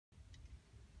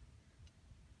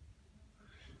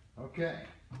Okay,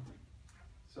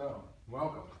 so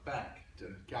welcome back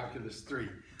to Calculus 3.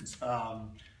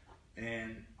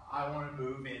 And I want to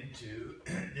move into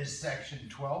this section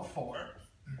 12.4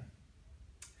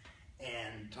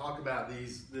 and talk about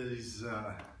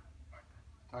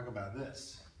talk about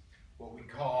this, what we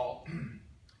call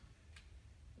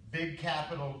big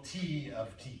capital T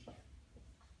of T.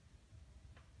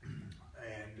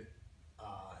 And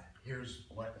here's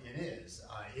what it is.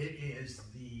 It is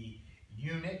the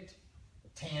unit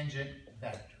tangent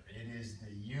vector. It is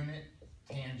the unit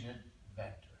tangent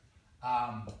vector.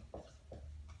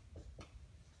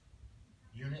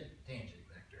 Unit tangent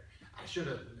vector.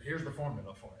 Here's the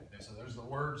formula for it. So there's the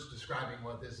words describing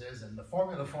what this is, and the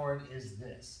formula for it is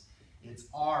this. It's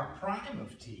r prime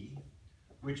of t,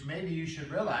 which maybe you should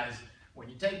realize when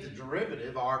you take the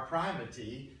derivative, r prime of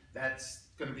t, that's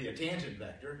going to be a tangent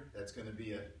vector. That's going to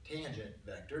be a tangent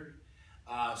vector.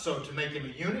 So to make him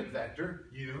a unit vector,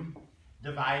 you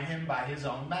divide him by his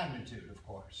own magnitude, of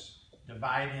course.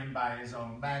 Divide him by his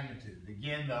own magnitude.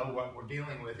 Again, though, what we're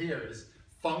dealing with here is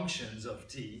functions of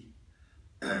t.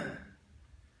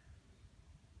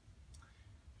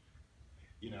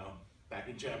 Back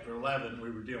in chapter 11,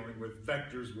 we were dealing with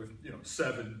vectors with,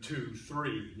 7, 2,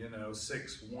 3,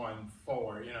 6, 1,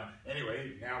 4,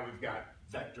 Anyway, now we've got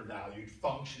vector valued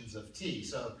functions of t.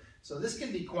 So this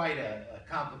can be quite a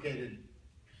complicated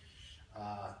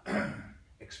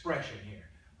expression here.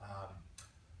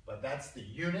 But that's the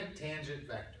unit tangent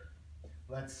vector.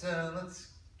 Let's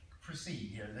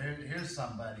proceed here. Here's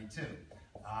somebody too.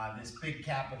 This big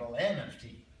capital N of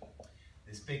t.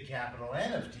 This big capital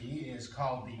N of t is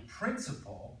called the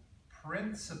principal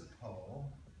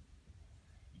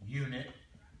unit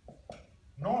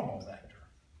normal vector.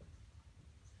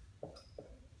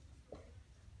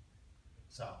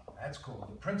 So that's cool.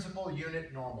 The principal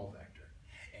unit normal vector.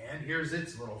 And here's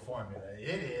its little formula.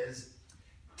 It is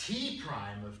t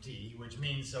prime of t, which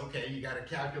means, okay, you got to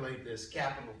calculate this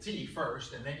capital T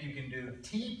first, and then you can do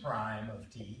t prime of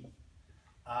t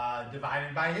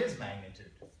divided by his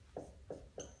magnitude.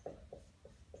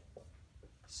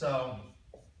 So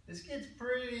this gets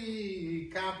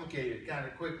pretty complicated kind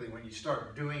of quickly when you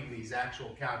start doing these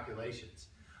actual calculations.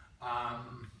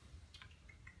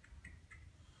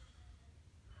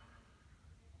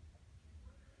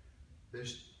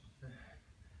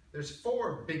 There's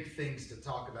four big things to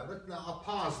talk about. I'll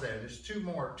pause there. There's two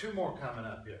more coming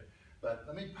up here. But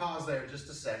let me pause there just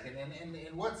a second. And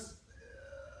what's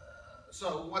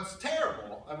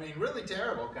terrible, really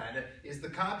terrible kind of, is the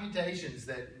computations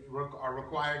that are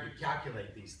required to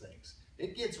calculate these things.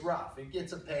 It gets rough. It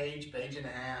gets a page and a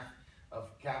half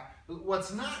of but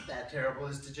what's not that terrible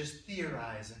is to just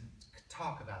theorize and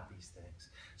talk about these things.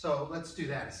 So let's do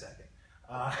that a second.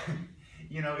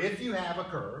 If you have a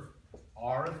curve,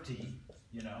 r of t,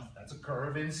 that's a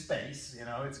curve in space,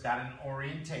 it's got an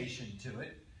orientation to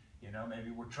it. Maybe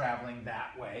we're traveling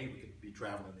that way. We could be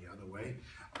traveling the other way.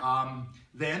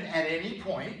 Then at any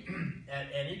point,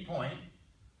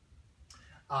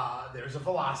 there's a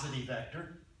velocity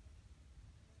vector,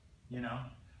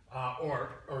 or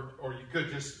you could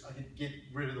just, I could get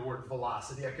rid of the word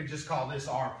velocity. I could just call this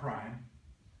r prime,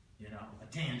 a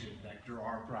tangent vector,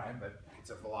 r prime, but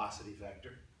it's a velocity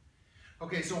vector.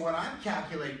 Okay, so what I'm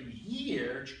calculating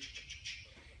here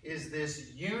is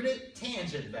this unit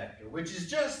tangent vector, which is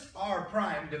just r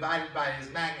prime divided by his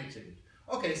magnitude.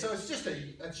 Okay, so it's just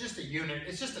a unit,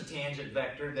 it's just a tangent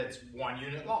vector that's 1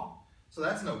 unit long. So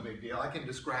that's no big deal. I can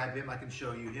describe him, I can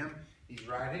show you him. He's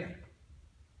right here.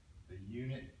 The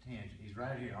unit tangent, he's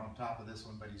right here on top of this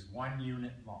one, but he's 1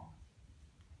 unit long.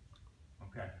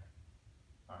 Okay.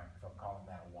 All right, if I'm calling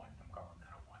that a 1, I'm calling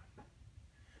that a 1.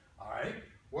 All right.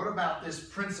 What about this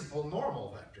principal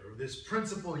normal vector? This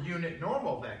principal unit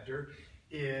normal vector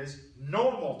is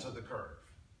normal to the curve.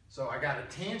 So I got a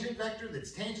tangent vector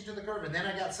that's tangent to the curve, and then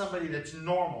I got somebody that's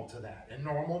normal to that. And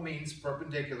normal means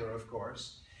perpendicular, of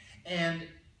course. And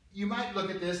you might look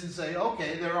at this and say,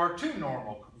 okay, there are 2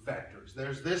 normal vectors.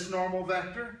 There's this normal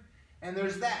vector, and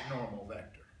there's that normal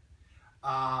vector.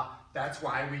 That's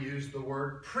why we use the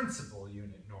word principal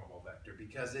unit normal vector,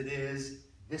 because it is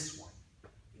this one.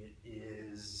 It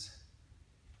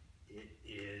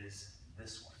is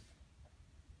this one.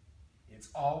 It's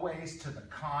always to the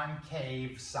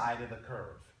concave side of the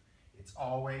curve. It's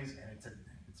always, and it's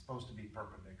supposed to be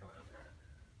perpendicular.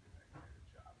 Good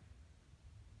job.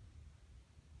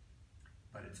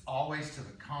 But it's always to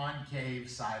the concave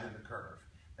side of the curve.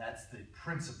 That's the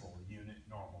principal unit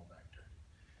normal vector.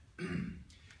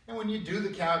 And when you do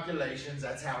the calculations,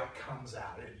 that's how it comes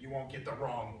out. You won't get the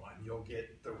wrong one. You'll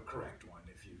get the correct one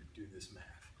if you do this math.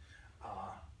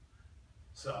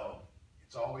 So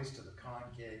It's always to the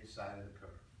concave side of the curve.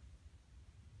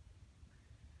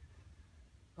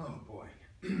 Oh boy.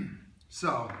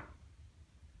 So,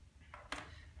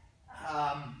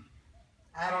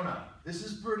 I don't know. This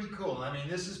is pretty cool. I mean,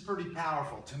 this is pretty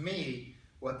powerful. To me,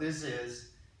 what this is,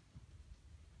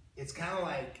 it's kind of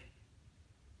like,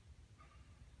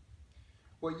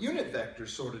 what unit vectors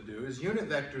sort of do is unit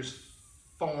vectors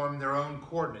form their own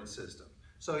coordinate system.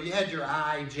 So you had your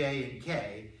I, J, and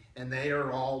K, and they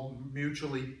are all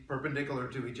mutually perpendicular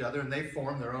to each other, and they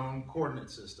form their own coordinate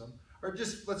system. Or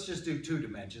just, let's just do 2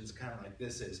 dimensions, kind of like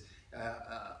this is.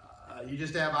 You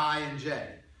just have I and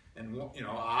J. And you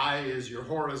know, I is your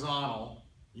horizontal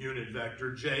unit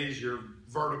vector, J is your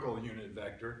vertical unit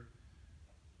vector.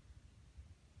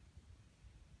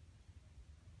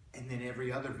 And then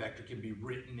every other vector can be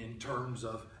written in terms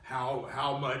of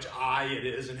how much I it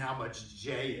is and how much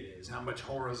J it is, how much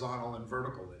horizontal and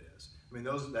vertical it is. I mean,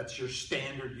 that's your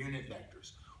standard unit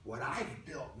vectors. What I've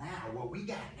built now, what we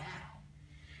got now,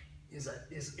 is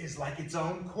like its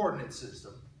own coordinate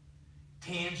system,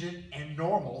 tangent and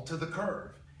normal to the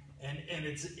curve. And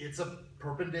it's a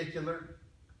perpendicular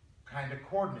kind of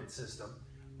coordinate system,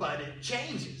 but it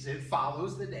changes. It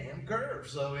follows the damn curve.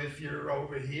 So if you're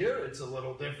over here, it's a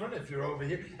little different. If you're over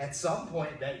here, at some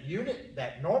point that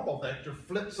normal vector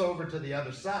flips over to the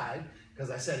other side,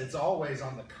 because I said it's always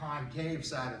on the concave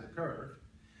side of the curve.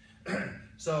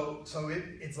 So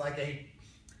it's like a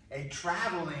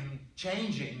traveling,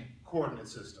 changing coordinate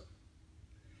system.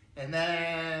 And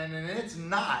it's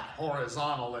not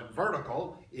horizontal and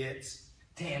vertical, it's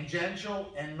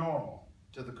tangential and normal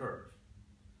to the curve.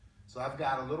 So I've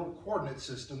got a little coordinate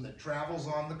system that travels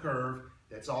on the curve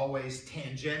that's always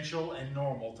tangential and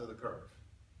normal to the curve.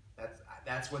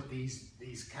 That's what these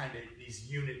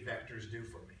unit vectors do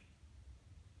for me.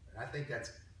 And I think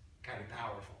that's kind of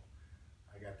powerful.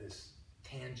 I got this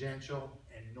tangential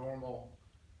and normal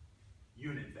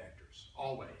unit vectors,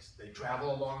 always. They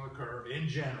travel along the curve in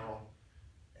general,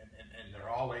 and they're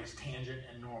always tangent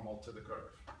and normal to the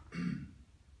curve.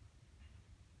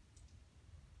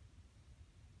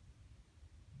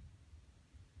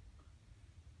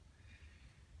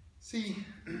 See,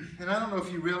 and I don't know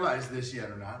if you realize this yet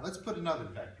or not. Let's put another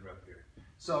vector up here.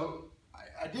 So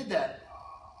I did that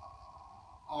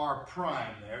r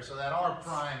prime there. So that r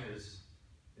prime is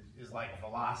like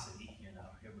velocity, you know.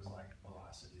 It was like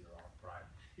velocity or r prime.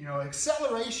 You know,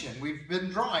 acceleration, we've been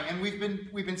drawing, and we've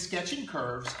been sketching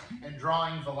curves and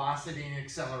drawing velocity and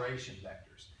acceleration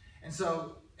vectors. And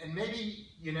so, and maybe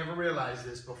you never realized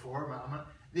this before, but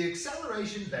the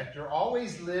acceleration vector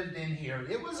always lived in here.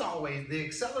 The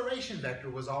acceleration vector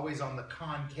was always on the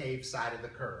concave side of the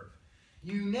curve.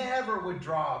 You never would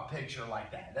draw a picture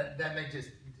like that. That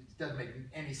doesn't make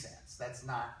any sense. That's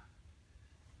not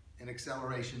an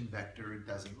acceleration vector. It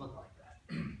doesn't look like that.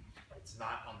 It's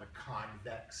not on the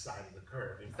convex side of the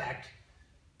curve. In fact,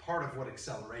 part of what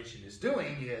acceleration is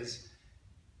doing is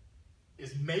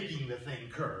making the thing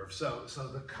curve. So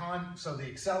the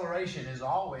acceleration is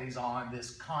always on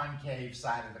this concave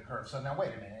side of the curve. So now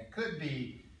wait a minute. It could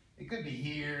be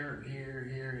here, here,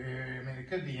 here, here. I mean, it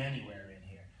could be anywhere in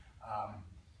here. Let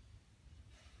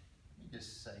me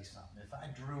just say something. If I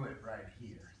drew it right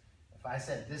here, if I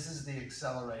said this is the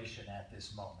acceleration at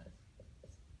this moment.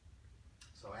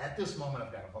 So at this moment,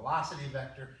 I've got a velocity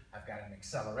vector. I've got an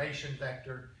acceleration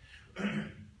vector.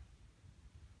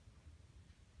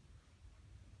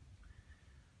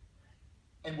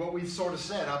 And what we've sort of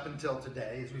said up until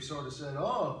today is we sort of said,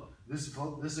 oh, this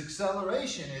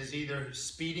acceleration is either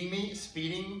it's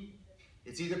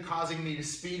either causing me to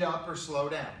speed up or slow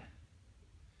down.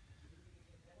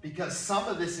 Because some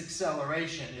of this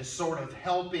acceleration is sort of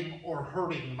helping or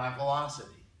hurting my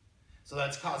velocity. So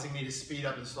that's causing me to speed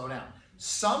up and slow down.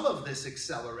 Some of this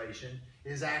acceleration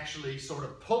is actually sort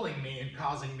of pulling me and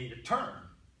causing me to turn.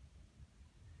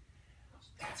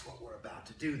 That's what we're about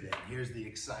to do then. Here's the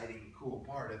exciting, cool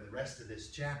part of the rest of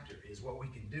this chapter is what we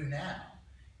can do now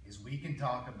is we can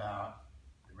talk about,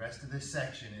 the rest of this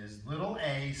section is little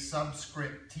a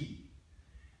subscript t,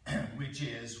 which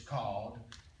is called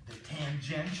the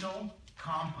tangential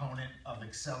component of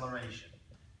acceleration.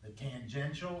 The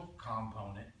tangential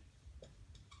component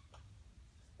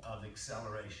of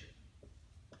acceleration.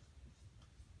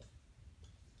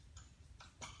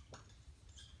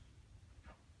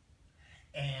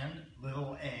 And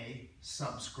little a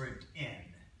subscript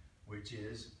n, which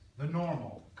is the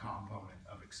normal component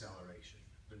of acceleration.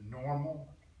 The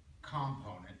normal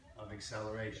component of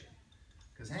acceleration.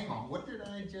 Because hang on, what did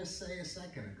I just say a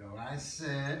second ago? I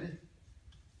said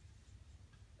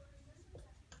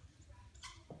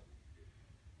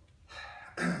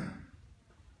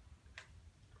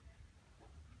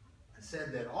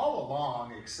said that all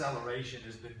along acceleration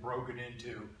has been broken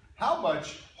into how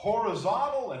much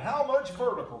horizontal and how much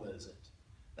vertical is it?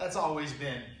 That's always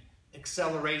been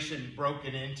acceleration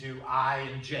broken into I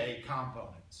and j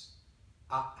components.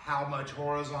 How much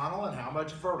horizontal and how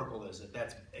much vertical is it?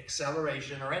 That's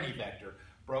acceleration, or any vector,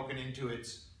 broken into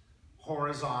its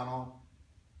horizontal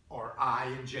or I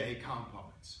and j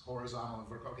components. Horizontal and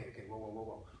vertical. Okay,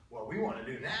 whoa. What we want to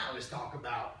do now is talk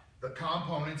about the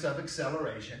components of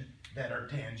acceleration that are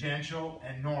tangential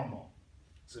and normal.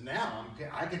 So now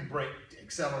I can break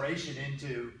acceleration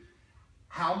into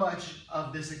how much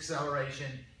of this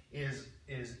acceleration is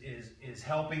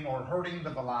helping or hurting the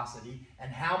velocity,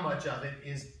 and how much of it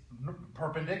is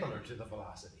perpendicular to the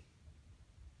velocity.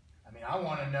 I mean, I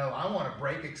want to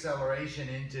break acceleration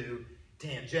into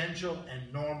tangential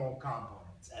and normal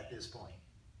components at this point.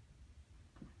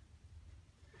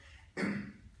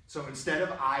 So instead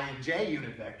of I and j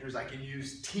unit vectors, I can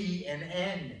use t and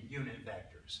n unit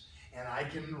vectors. And I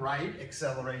can write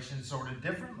acceleration sort of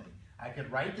differently. I could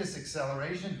write this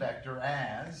acceleration vector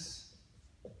as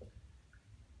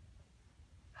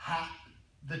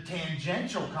the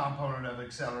tangential component of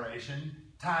acceleration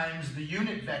times the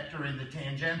unit vector in the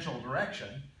tangential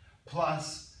direction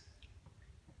plus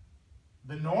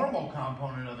the normal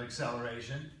component of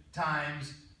acceleration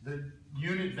times the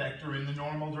unit vector in the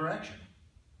normal direction.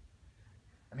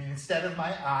 I mean, instead of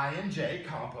my I and j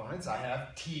components, I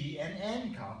have t and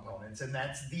n components, and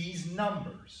that's these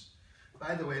numbers.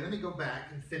 By the way, let me go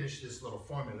back and finish this little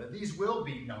formula. These will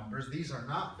be numbers. These are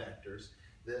not vectors.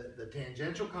 The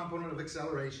tangential component of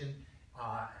acceleration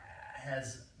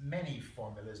has many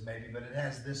formulas maybe, but it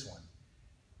has this one.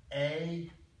 A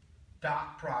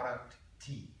dot product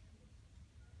t,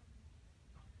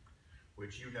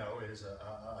 which you know is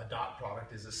a dot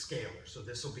product is a scalar, so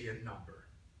this will be a number.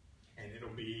 And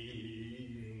it'll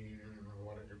be,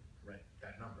 right,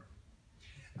 that number.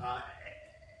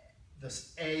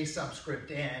 This A subscript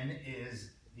n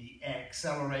is the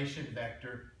acceleration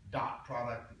vector dot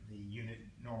product, the unit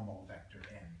normal vector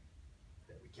n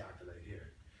that we calculate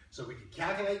here. So we can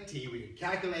calculate t, we can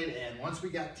calculate n. Once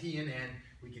we got t and n,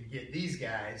 we can get these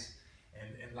guys.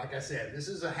 And like I said, this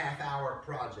is a half-hour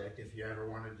project if you ever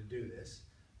wanted to do this.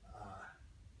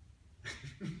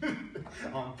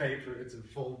 On paper, it's a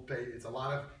full page. It's a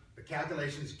lot of, the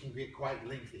calculations can get quite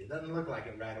lengthy. It doesn't look like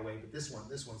it right away, but this one's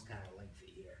kind of lengthy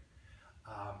here.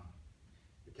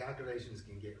 The calculations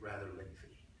can get rather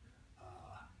lengthy.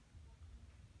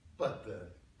 But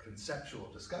the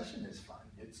conceptual discussion is fun.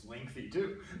 It's lengthy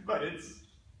too, but it's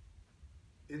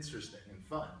interesting and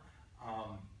fun.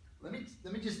 Let me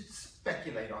just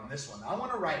speculate on this one. I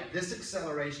want to write this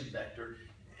acceleration vector,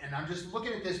 and I'm just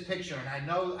looking at this picture, and I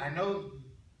know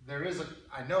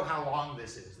how long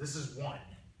this is. This is 1,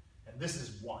 and this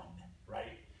is 1,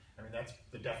 right? I mean, that's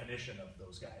the definition of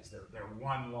those guys. They're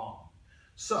 1 long.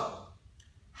 So,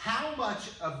 how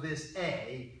much of this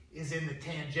A is in the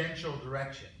tangential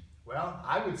direction? Well,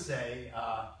 I would say,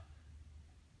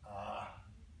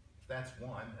 if that's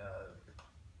 1,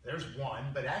 there's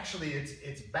 1, but actually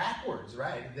it's backwards,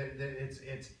 right?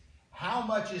 It's how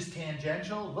much is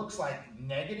tangential? Looks like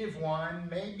 -1,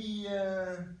 maybe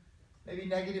 -2.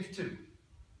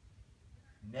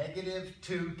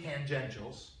 -2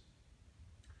 tangentials.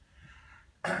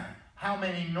 How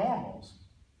many normals?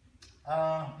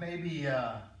 Maybe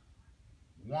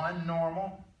 1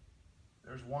 normal.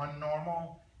 There's 1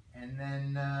 normal, and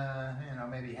then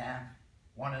maybe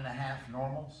 1.5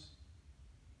 normals.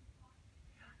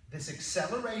 This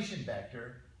acceleration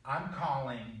vector I'm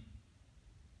calling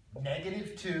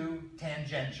 -2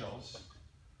 tangentials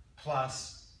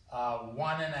plus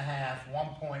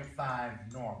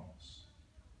 1.5 normals.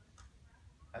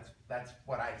 That's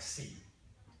what I see.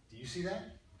 Do you see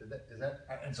that?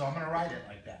 And so I'm going to write it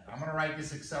like that. I'm going to write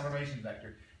this acceleration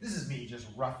vector. This is me just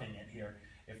roughing it here.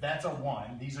 If that's a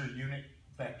 1, these are unit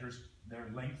vectors. They're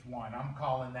length 1. I'm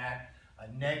calling that a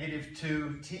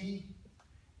 -2t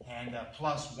and a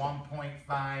plus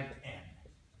 1.5n.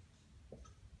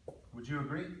 Would you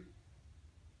agree?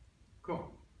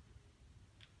 Cool.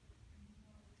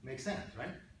 Makes sense,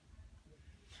 right?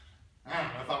 I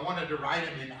don't know, if I wanted to write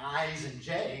them in i's and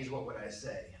j's, what would I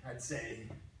say? I'd say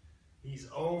he's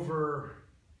over,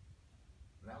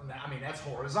 I mean, that's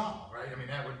horizontal, right? I mean,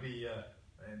 that would be,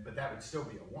 but that would still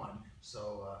be a 1.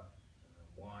 So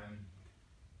 1.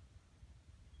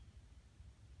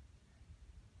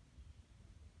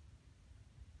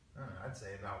 I'd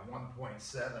say about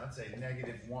 1.7. I'd say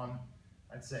 -1.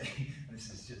 I'd say, this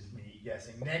is just me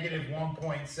guessing,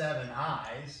 -1.7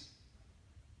 i's.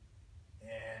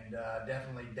 And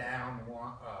definitely down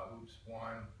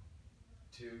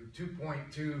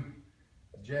 2.2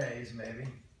 J's maybe.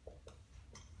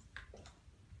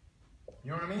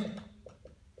 You know what I mean?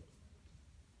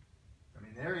 I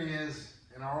mean, there he is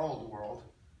in our old world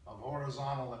of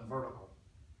horizontal and vertical.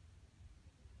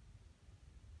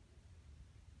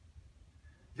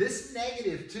 This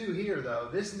 -2 here, though,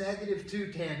 this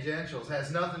 -2 tangentials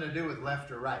has nothing to do with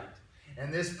left or right.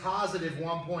 And this positive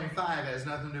 1.5 has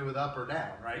nothing to do with up or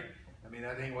down, right? I mean,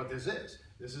 that ain't what this is.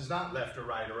 This is not left or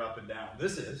right or up and down.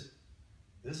 This is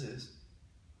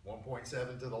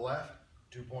 1.7 to the left,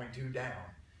 2.2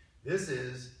 down. This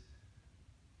is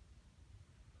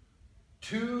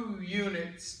 2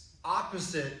 units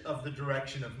opposite of the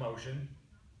direction of motion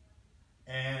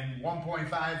and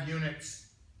 1.5 units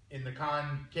in the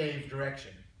concave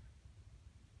direction,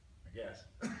 I guess.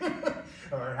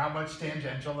 Or how much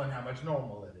tangential and how much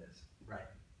normal it is. Right.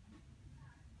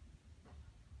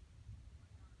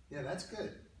 Yeah, that's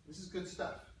good. This is good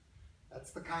stuff.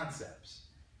 That's the concepts.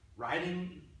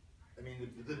 Writing, I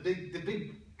mean, the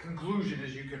big conclusion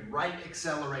is you can write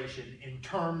acceleration in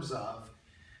terms of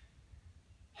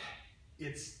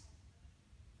its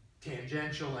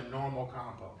tangential and normal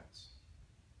components.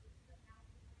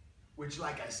 Which,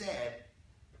 like I said,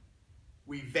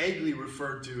 we vaguely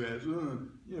referred to as,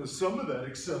 you know, some of that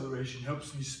acceleration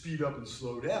helps me speed up and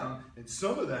slow down, and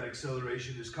some of that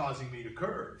acceleration is causing me to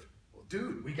curve. Well,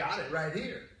 dude, we got it right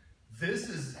here. This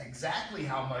is exactly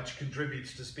how much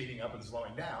contributes to speeding up and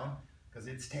slowing down, because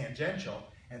it's tangential,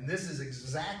 and this is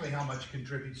exactly how much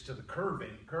contributes to the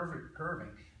curving.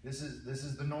 This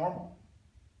is the normal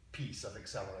piece of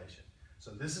acceleration.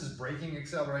 So this is breaking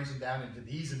acceleration down into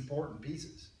these important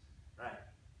pieces. Right.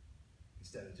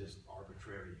 Instead of just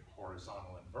arbitrary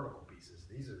horizontal and vertical pieces.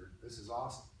 This is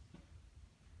awesome.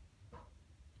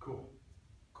 Cool.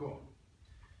 Cool.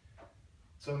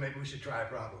 So maybe we should try a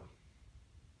problem.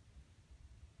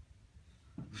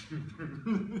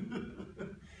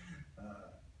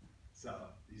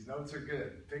 So these notes are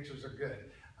good. Pictures are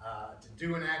good. To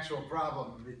do an actual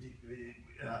problem,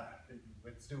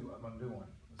 let's do one. I'm gonna do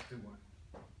one. Let's do one.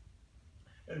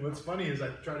 And what's funny is I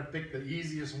try to pick the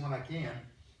easiest one I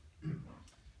can.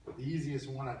 But the easiest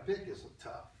one I pick is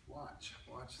tough. Watch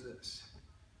this.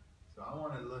 So I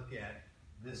want to look at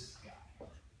this guy.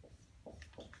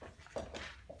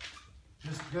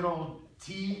 Just good old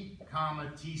t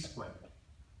comma t squared.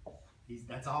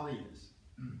 That's all he is.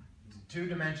 He's a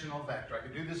two-dimensional vector. I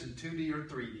can do this in 2D or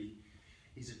 3D.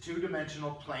 He's a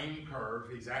two-dimensional plane curve.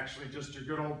 He's actually just a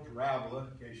good old parabola,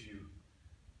 in case you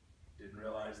didn't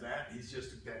realize that. He's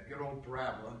just that good old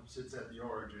parabola, sits at the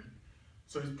origin.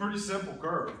 So he's a pretty simple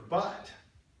curve, but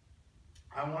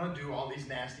I want to do all these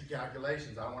nasty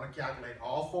calculations. I want to calculate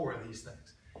all 4 of these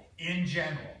things in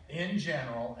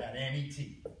general at any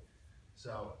t.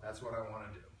 So that's what I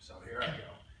want to do. So here I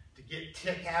go. To get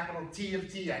capital T of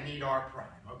t, I need r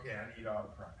prime. Okay, I need r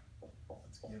prime.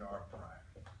 Let's get r prime.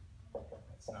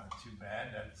 That's not too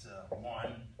bad. That's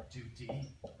 1,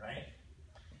 2t, right?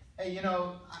 Hey, you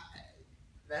know,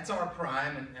 that's r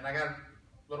prime, and I got a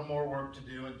little more work to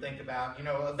do and think about. You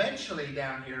know, eventually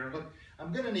down here, look,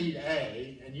 I'm going to need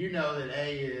a, and you know that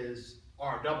a is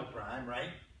r double prime,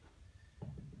 right?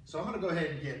 So I'm going to go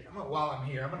ahead and get, while I'm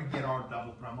here, I'm going to get r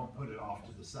double prime. I'm going to put it off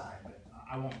to the side, but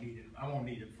I won't need it. I won't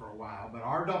need it for a while. But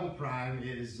r double prime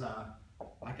is,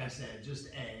 like I said, just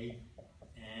a,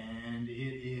 and it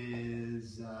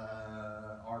is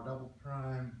r double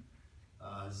prime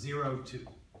 0, 2.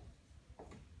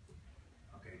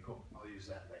 Okay, cool. I'll use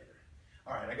that later.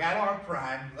 All right, I got r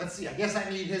prime. Let's see. I guess I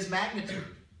need his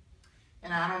magnitude.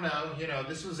 And I don't know. You know,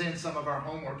 this was in some of our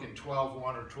homework in 12.1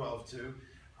 or 12.2.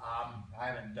 I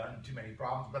haven't done too many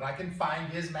problems, but I can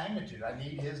find his magnitude. I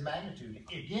need his magnitude.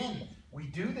 Again, we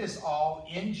do this all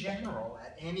in general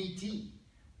at any t.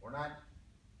 We're not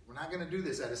going to do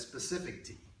this at a specific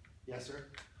t. Yes, sir?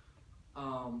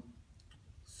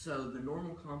 So the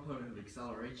normal component of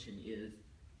acceleration is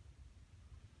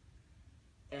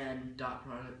n dot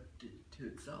product to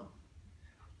itself.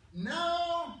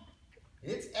 No,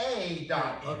 it's a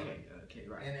dot n. Okay,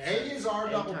 right. And a is r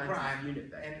double times prime, unit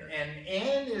vector. and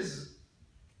n is,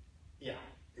 yeah,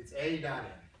 it's a dot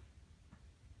n.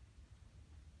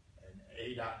 And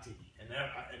a dot t.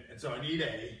 And so I need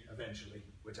a eventually,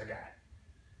 which I got.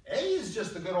 A is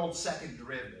just the good old second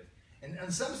derivative.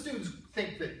 And some students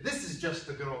think that this is just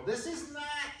the good old, this is not.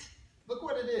 Look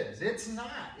what it is. It's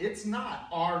not. It's not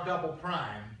r double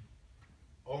prime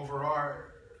over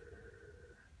r.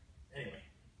 Anyway.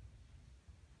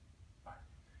 All right.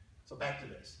 So back to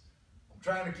this. I'm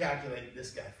trying to calculate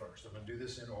this guy first. I'm going to do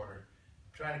this in order.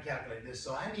 I'm trying to calculate this.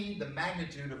 So I need the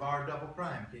magnitude of r double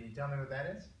prime. Can you tell me what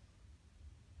that is?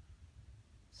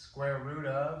 Square root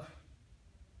of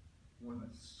 1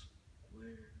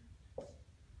 squared.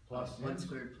 Plus 1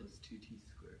 squared plus 2t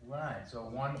squared. Right, so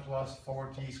 1 plus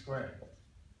 4t squared.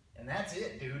 And that's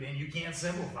it, dude, and you can't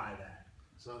simplify that.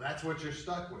 So that's what you're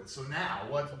stuck with. So now,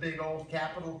 what's big old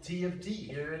capital T of t?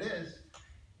 Here it is.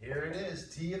 Here it is.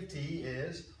 T of t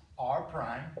is r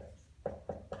prime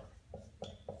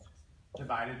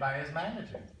divided by his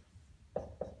magnitude.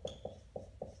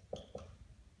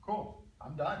 Cool,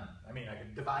 I'm done. I mean, I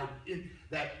can divide it,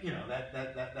 that, you know,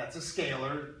 that's a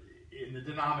scalar in the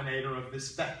denominator of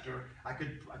this vector. I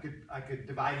could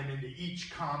divide him into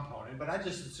each component, but I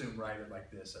just assume write it like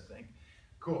this, I think.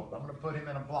 Cool, I'm gonna put him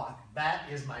in a block. That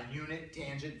is my unit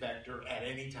tangent vector at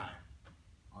any time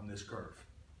on this curve.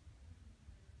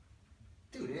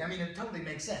 Dude, I mean, it totally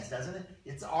makes sense, doesn't it?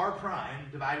 It's r prime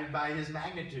divided by his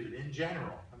magnitude in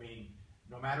general. I mean,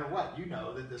 no matter what, you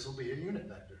know that this will be a unit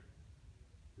vector.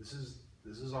 This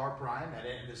is r prime,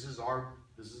 and this is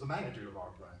the magnitude of r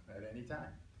prime at any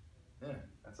time. Yeah,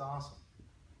 that's awesome.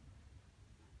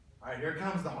 All right, here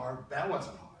comes the hard. That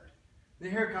wasn't hard.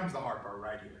 Then here comes the hard part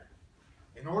right here.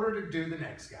 In order to do the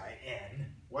next guy, n,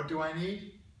 what do I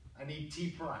need? I need t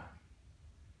prime.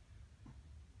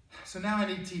 So now I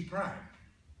need t prime.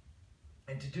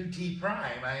 And to do t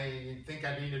prime, I think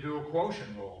I need to do a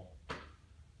quotient rule.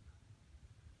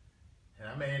 And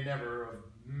I may have never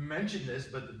mentioned this,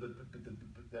 but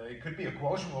it could be a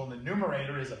quotient rule. The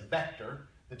numerator is a vector.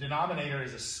 The denominator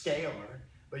is a scalar.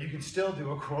 But you can still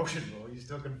do a quotient rule. You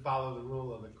still can follow the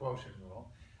rule of the quotient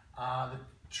rule. The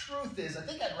truth is, I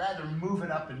think I'd rather move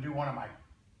it up and do one of my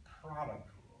product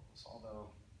rules. Although,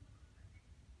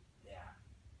 yeah.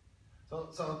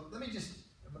 So let me just,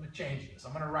 I'm going to change this.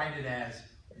 I'm going to write it as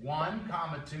 1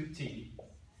 comma 2t.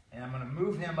 And I'm going to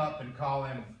move him up and call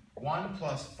him 1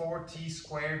 plus 4t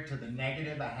squared to the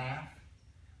negative a half.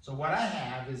 So what I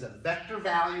have is a vector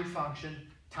value function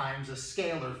times a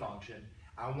scalar function.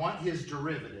 I want his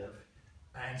derivative,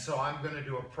 and so I'm going to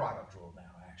do a product rule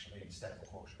now, actually, instead of a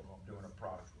quotient rule. I'm doing a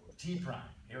product rule. T prime,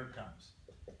 here it comes.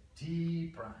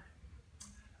 T prime.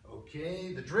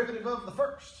 Okay, the derivative of the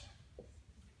first,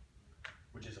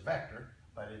 which is a vector,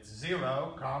 but it's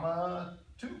 0, comma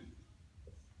 2.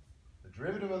 The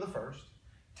derivative of the first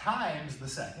times the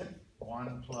second,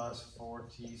 1 plus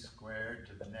 4t squared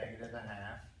to the negative a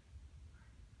half,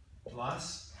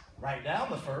 plus, write down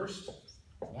the first,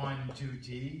 1,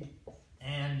 2t,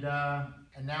 and now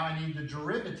I need the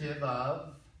derivative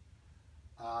of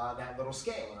that little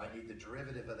scalar. I need the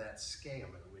derivative of that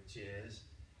scalar, which is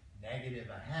negative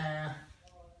a half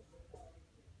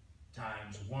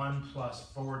times 1 plus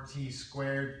 4t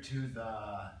squared to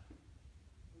the,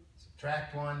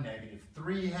 subtract 1, negative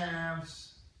 3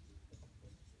 halves,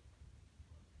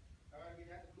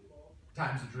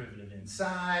 times the derivative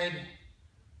inside.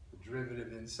 The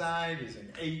derivative inside is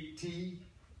an 8t.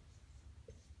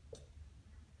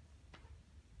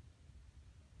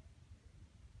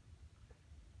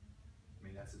 I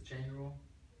mean, that's the chain rule.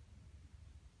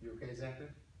 You okay, Zachary?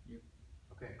 Yep.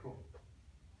 Okay, cool.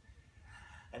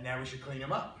 And now we should clean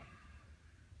them up.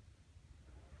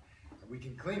 We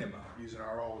can clean them up using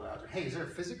our old algebra. Hey, is there a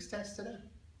physics test today?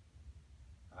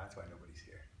 That's why nobody's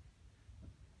here.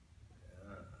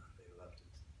 They love to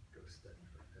go study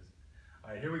for physics.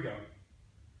 All right, here we go.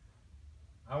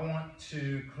 I want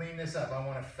to clean this up. I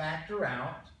want to factor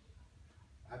out.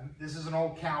 This is an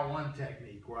old Cal 1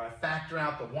 technique where I factor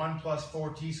out the 1 plus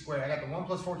 4t squared. I got the 1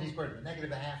 plus 4t squared to the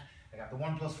negative a half. I got the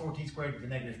 1 plus 4t squared to the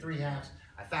negative 3 halves.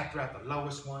 I factor out the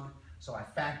lowest one. So I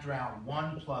factor out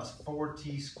 1 plus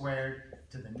 4t squared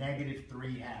to the negative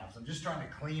 3 halves. I'm just trying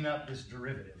to clean up this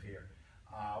derivative here.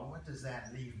 What does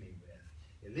that leave me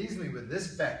with? It leaves me with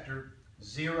this vector,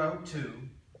 0, 2,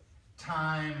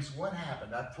 times, what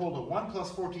happened? I pulled a 1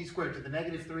 plus 4t squared to the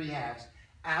negative 3 halves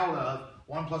out of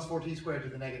 1 plus 4t squared to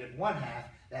the negative 1 half.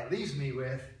 That leaves me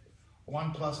with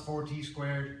 1 plus 4t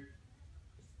squared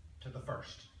to the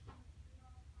first.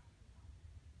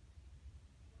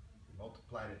 If you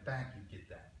multiplied it back, you'd get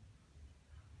that.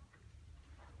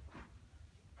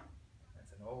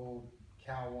 That's an old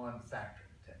Cal 1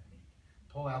 factoring technique.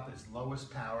 Pull out this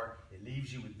lowest power. It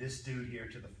leaves you with this dude here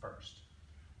to the first.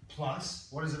 Plus,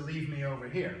 what does it leave me over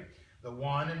here? The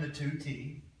 1 and the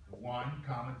 2t, the 1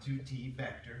 comma 2t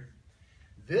vector.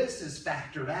 This is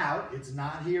factored out. It's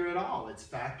not here at all. It's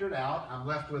factored out. I'm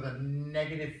left with a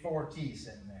negative 4t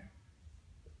sitting there.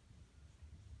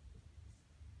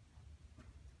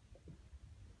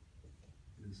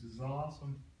 This is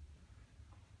awesome.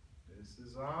 This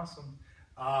is awesome.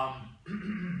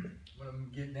 When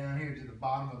I'm getting down here to the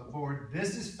bottom of the board,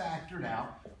 this is factored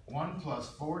out. 1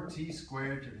 plus 4t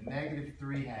squared to the negative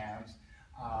 3 halves.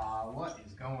 What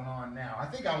is going on now?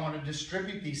 think I want to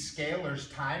distribute these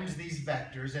scalars times these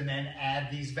vectors and then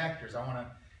add these vectors.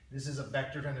 This is a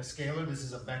vector and a scalar, this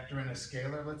is a vector and a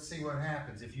scalar. Let's see what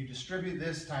happens. If you distribute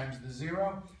this times the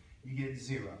 0, you get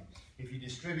 0. If you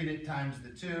distribute it times the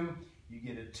 2, you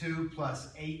get a 2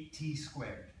 plus 8t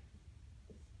squared.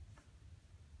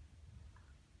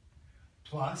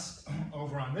 Plus,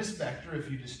 over on this vector,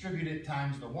 if you distribute it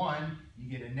times the 1, you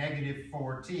get a negative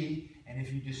 4t. And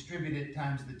if you distribute it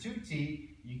times the 2t,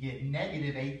 you get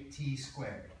negative 8t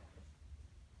squared.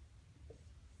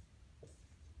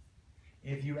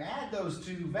 If you add those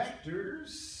two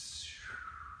vectors,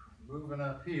 moving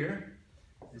up here,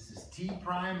 this is t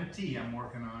prime of t I'm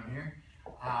working on here.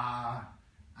 I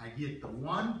get the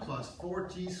 1 plus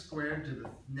 4t squared to the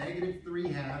negative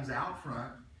 3 halves out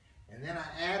front. And then I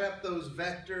add up those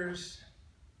vectors.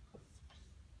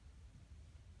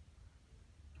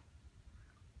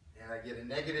 And I get a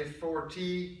negative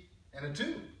 4t and a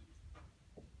 2.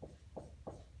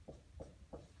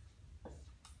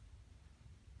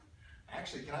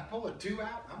 Actually, can I pull a 2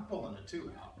 out? I'm pulling a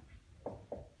 2 out.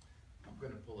 I'm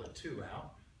going to pull a 2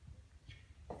 out.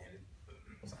 And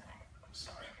I'm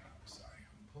sorry.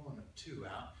 I'm pulling a 2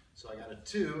 out. So I got a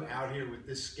 2 out here with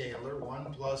this scalar,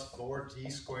 1 plus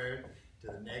 4t squared to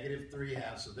the negative 3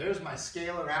 halves. So there's my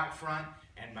scalar out front,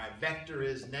 and my vector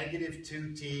is negative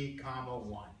 2t, comma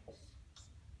 1.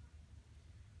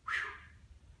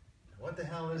 What the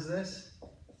hell is this?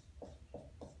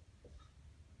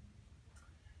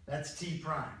 That's t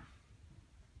prime.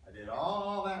 I did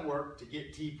all that work to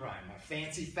get t prime, my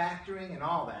fancy factoring and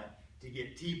all that to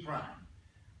get t prime.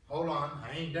 Hold on,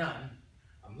 I ain't done.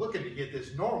 I'm looking to get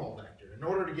this normal vector. In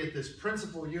order to get this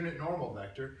principal unit normal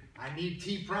vector, I need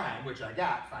t prime, which I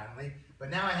got finally, but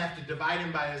now I have to divide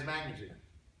him by his magnitude.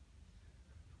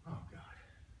 Oh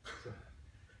God.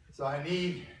 So I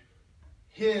need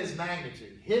his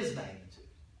magnitude.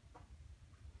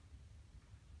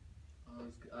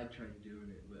 I tried doing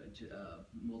it, but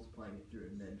multiplying it through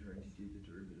and then trying to do the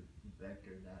derivative of the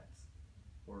vector, that's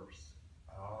worse.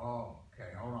 Oh,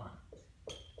 okay, hold on.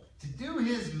 To do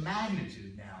his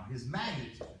magnitude now,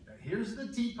 here's the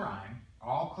t prime,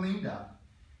 all cleaned up.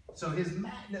 So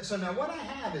now what I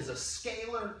have is a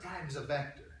scalar times a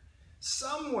vector.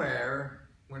 Somewhere,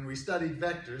 when we studied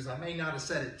vectors, I may not have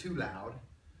said it too loud.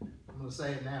 I'm going to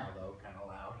say it now, though, kind of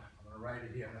loud. I'm going to write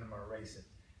it here, and then I'm going to erase it.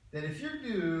 That if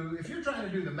you're trying to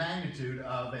do the magnitude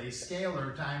of a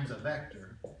scalar times a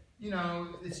vector, you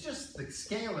know, it's just the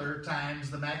scalar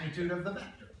times the magnitude of the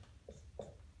vector.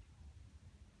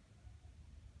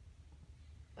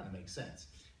 Kind of makes sense.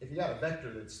 If you got a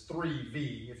vector that's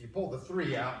 3v, if you pull the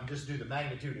 3 out and just do the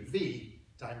magnitude of v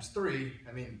times 3,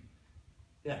 I mean,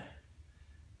 yeah.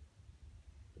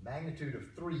 The magnitude of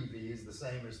 3v is the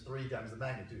same as 3 times the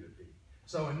magnitude of v.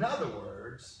 So in other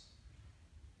words,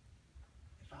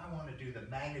 if I want to do the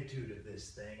magnitude of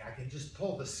this thing, I can just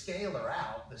pull the scalar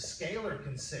out. The scalar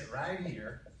can sit right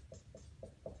here.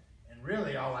 And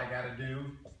really all I got to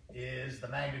do is the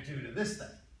magnitude of this thing.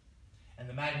 And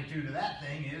the magnitude of that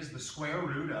thing is the square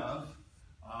root of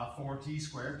 4t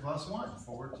squared plus 1.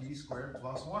 4t squared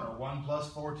plus 1, or 1 plus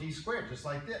 4t squared, just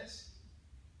like this.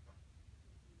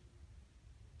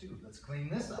 Dude, let's clean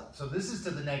this up. So this is to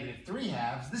the negative 3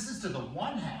 halves. This is to the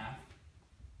 1 half.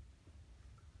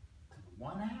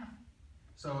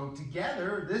 So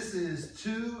together, this is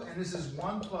 2, and this is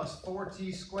 1 plus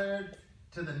 4t squared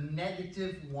to the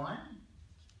negative 1,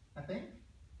 I think.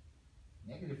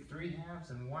 Negative 3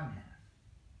 halves and 1 half.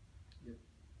 Yep.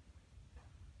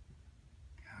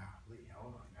 Golly,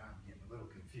 hold on, now I'm getting a little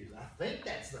confused. I think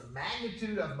that's the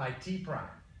magnitude of my t prime.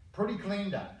 Pretty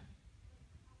cleaned up.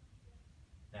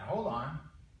 Now hold on.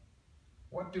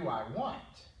 What do I want?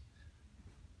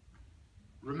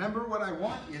 Remember, what I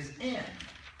want is n.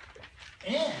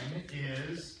 N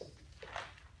is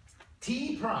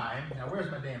t prime. Now where's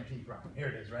my damn t prime? Here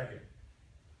it is, right here.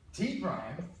 T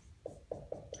prime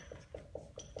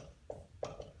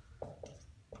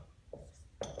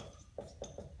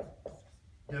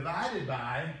divided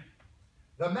by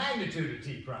the magnitude of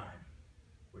t prime,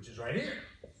 which is right here.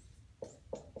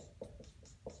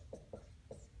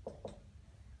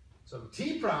 So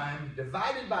t prime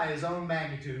divided by his own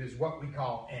magnitude is what we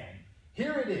call n.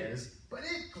 Here it is, but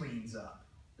it cleans up.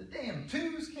 The damn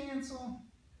 2's cancel.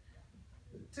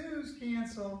 The 2's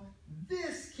cancel.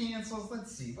 This cancels.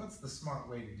 Let's see, what's the smart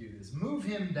way to do this? Move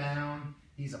him down.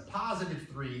 He's a positive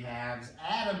 3 halves.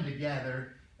 Add them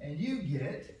together, and you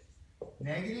get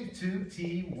negative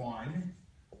 2t1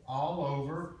 all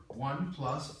over 1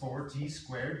 plus 4t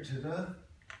squared to the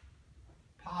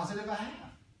positive a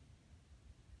half.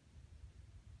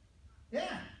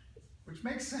 Yeah, which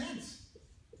makes sense.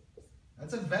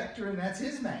 That's a vector, and that's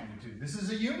his magnitude. This is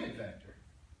a unit vector.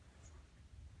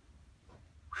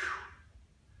 Whew.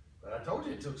 But I told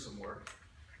you it took some work.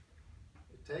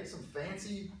 It takes some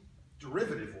fancy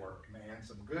derivative work, man.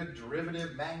 Some good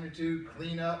derivative, magnitude,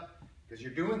 cleanup, because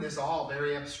you're doing this all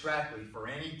very abstractly for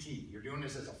any t. You're doing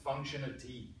this as a function of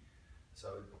t. So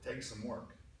it takes some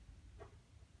work.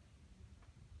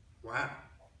 Wow.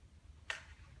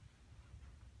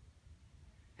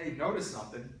 Hey, notice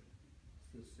something.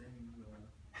 It's the same.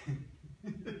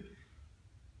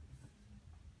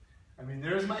 I mean,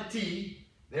 there's my t,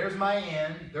 there's my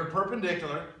n, they're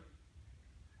perpendicular.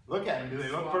 Look at them, do they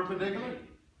look perpendicular?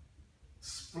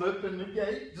 Flip and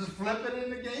negate, just flip it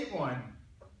and negate one.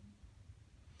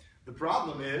 The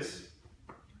problem is,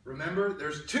 remember,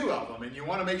 there's two of them, and you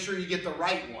want to make sure you get the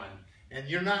right one. And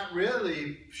you're not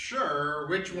really sure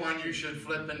which one you should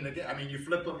flip and negate. I mean, you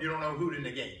flip them, you don't know who to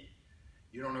negate.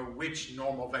 You don't know which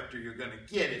normal vector you're going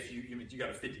to get if you got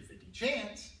a 50-50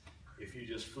 chance if you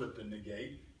just flip and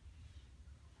negate.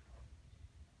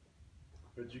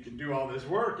 But you can do all this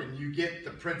work and you get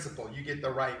the principle, you get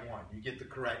the right one, you get the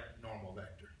correct normal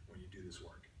vector when you do this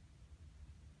work.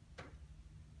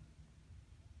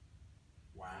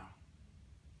 Wow.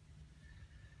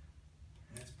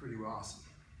 That's pretty awesome.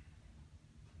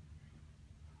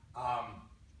 I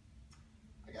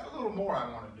got a little more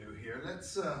I want to do here.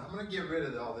 Let's. I'm going to get rid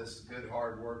of all this good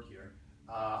hard work here.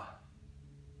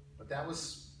 But that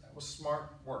was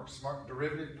smart work. Smart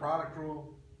derivative product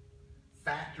rule,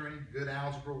 factoring, good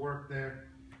algebra work there.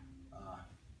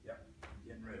 Yep,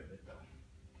 getting rid of it though.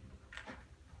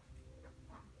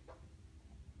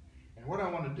 And what I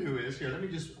want to do is here. I'm going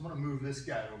to move this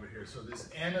guy over here. So this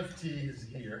n of t is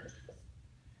here.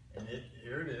 And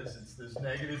here it is, it's this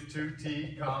negative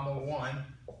 2t comma 1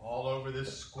 all over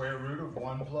this square root of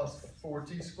 1 plus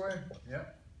 4t squared.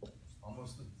 Yep,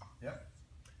 almost, yep.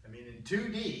 I mean, in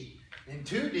 2D,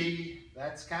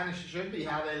 that's kind of should be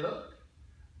how they look.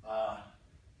 But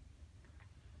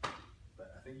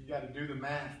I think you got to do the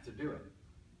math to do it.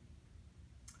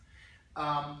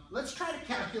 Let's try to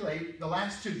calculate the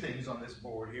last two things on this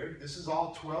board here. This is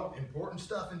all 12 important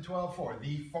stuff in 12.4.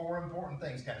 The 4 important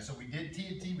things, kind of. So we did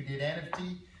t of t, we did n of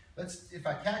t. If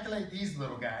I calculate these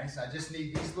little guys, I just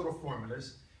need these little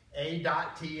formulas, a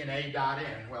dot t and a dot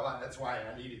n. Well, that's why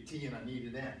I needed t and I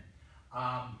needed n.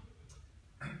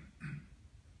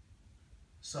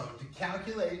 So to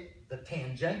calculate the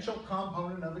tangential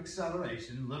component of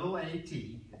acceleration, little at,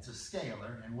 it's a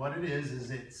scalar, and what it is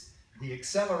it's the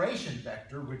acceleration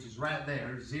vector, which is right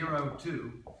there, 0,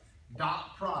 2,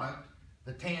 dot product,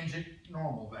 the tangent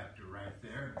normal vector right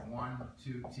there, 1,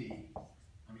 2t.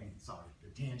 The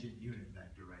tangent unit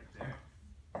vector right there.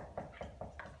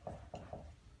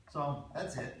 So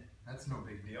that's it. That's no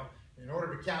big deal. In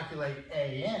order to calculate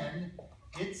an,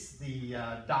 it's the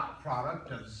dot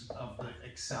product of the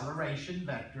acceleration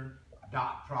vector,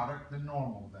 dot product, the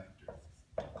normal vector.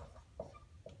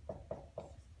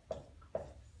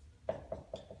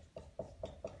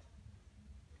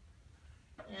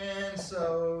 And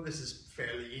so this is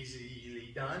fairly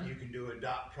easily done. You can do a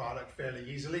dot product fairly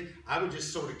easily. I would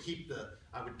just sort of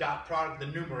I would dot product the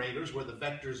numerators where the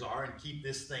vectors are and keep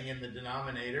this thing in the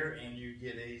denominator, and you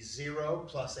get a 0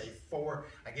 plus a 4.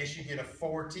 I guess you get a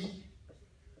 4t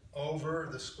over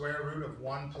the square root of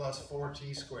 1 plus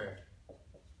 4t squared.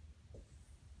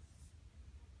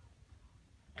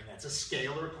 And that's a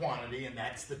scalar quantity, and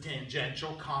that's the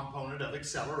tangential component of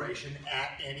acceleration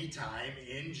at any time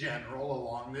in general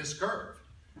along this curve.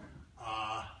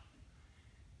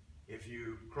 If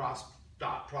you cross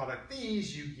dot product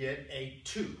these, you get a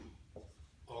 2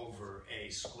 over a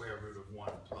square root of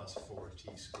 1 plus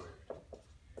 4t squared.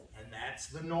 And that's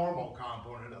the normal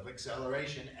component of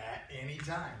acceleration at any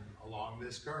time along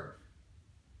this curve.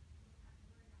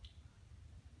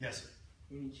 Yes, sir?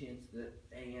 Any chance that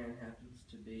an happens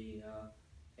to be at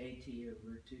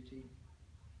over 2t?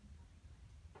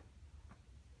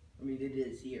 I mean, it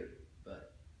is here,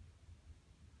 but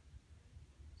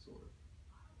sort of.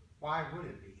 Why would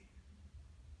it be?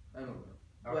 I don't know.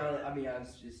 Okay. Well, I mean, I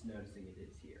was just noticing it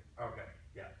is here. Okay,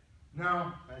 yeah.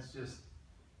 No, that's just,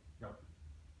 no,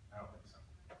 I don't think so.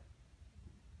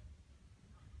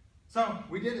 So,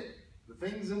 we did it. The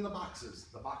things in the boxes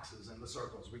and the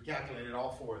circles. We calculated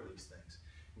all 4 of these things.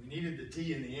 We needed the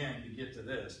t in the end to get to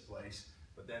this place,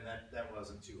 but then that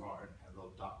wasn't too hard. Had a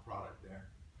little dot product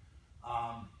there.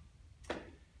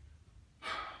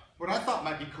 What I thought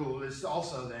might be cool is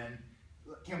also then,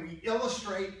 can we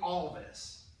illustrate all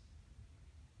this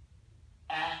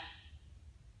at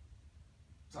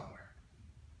somewhere?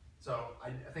 So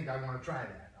I think I want to try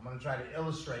that. I'm going to try to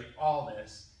illustrate all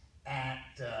this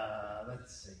at,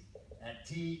 let's see, at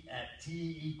t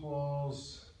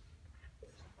equals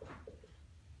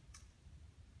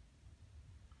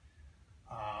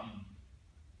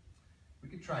we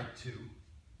could try 2.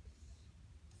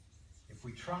 If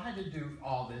we try to do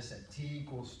all this at t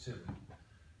equals 2,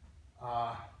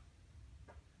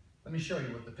 let me show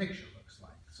you what the picture looks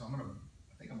like. So I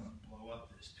think I'm gonna blow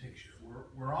up this picture.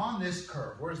 We're on this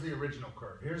curve. Where's the original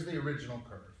curve? Here's the original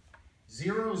curve.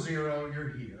 0, 0, you're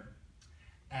here.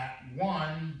 At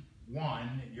 1,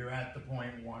 1, you're at the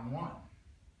point 1, 1.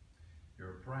 You're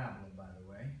a parabola, by the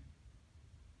way.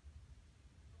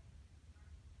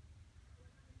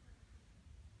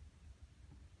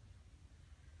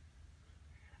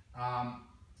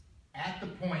 At the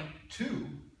point 2,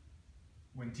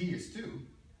 when t is 2,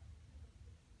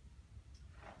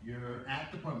 you're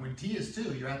at the point, when t is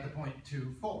 2, you're at the point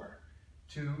 2, 4.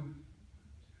 2,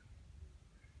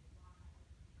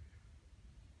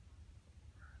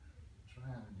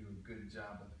 trying to do a good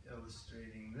job of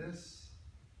illustrating this.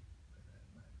 But that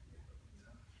might be a little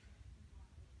tough.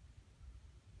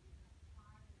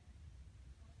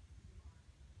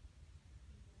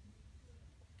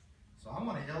 So I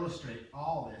want to illustrate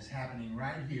all this happening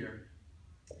right here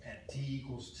at t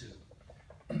equals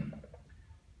 2.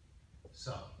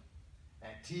 So,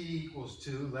 at t equals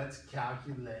 2, let's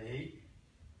calculate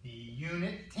the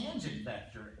unit tangent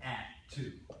vector at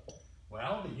 2.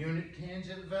 Well, the unit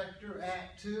tangent vector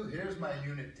at 2, here's my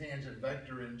unit tangent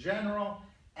vector in general.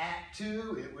 At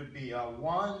 2, it would be a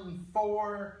 1,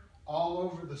 4, all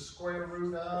over the square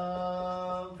root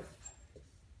of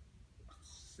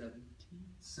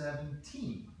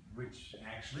 17, which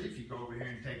actually, if you go over here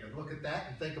and take a look at that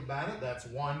and think about it, that's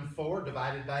 1, 4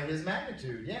 divided by his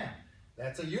magnitude. Yeah,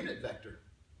 that's a unit vector.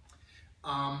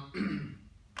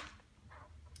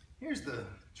 Here's the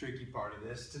tricky part of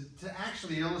this. To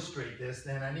actually illustrate this,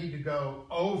 then I need to go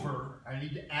over,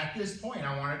 at this point,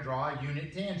 I want to draw a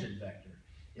unit tangent vector.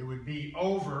 It would be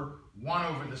over 1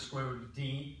 over the square root of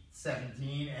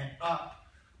 17 and up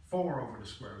 4 over the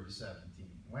square root of 17.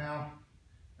 Well,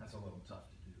 that's a little tough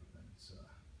to do. That's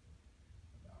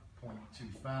about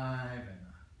 0.25 and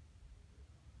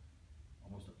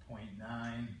almost a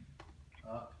 0.9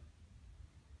 up.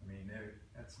 I mean,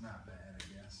 that's not bad,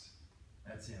 I guess.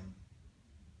 That's him.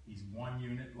 He's 1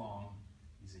 unit long.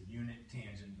 He's a unit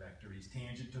tangent vector. He's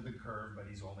tangent to the curve, but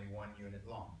he's only 1 unit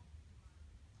long.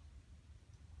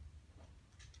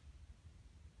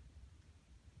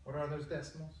 What are those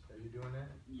decimals? Are you doing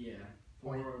that? Yeah.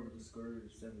 4 over the square root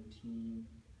of 17.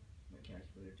 My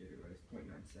calculator did it right. It's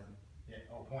 0.97. Yeah.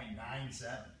 Oh,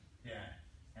 0.97. Yeah.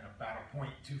 And about a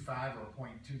 0.25 or a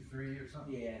 0.23 or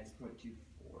something? Yeah, it's 0.24.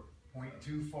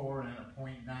 0.24 and a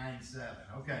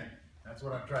 0.97. Okay. That's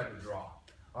what I tried to draw.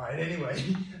 All right, anyway,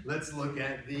 let's look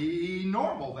at the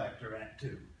normal vector at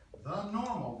 2. The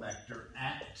normal vector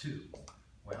at 2.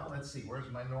 Well, let's see, where's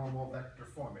my normal vector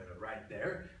formula? Right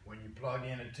there. When you plug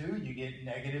in a 2, you get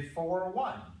 -4,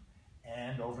 1.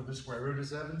 And over the square root of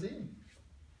 17.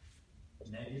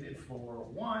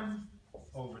 -4, 1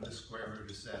 over the square root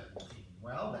of 17.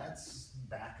 Well, that's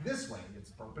back this way.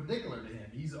 It's perpendicular to him.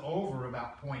 He's over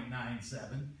about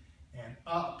 0.97 and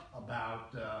up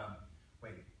about,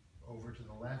 over to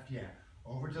the left? Yeah,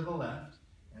 over to the left,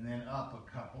 and then up a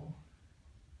couple,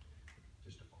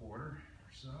 just a quarter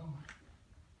or so.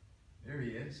 There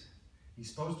he is. He's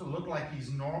supposed to look like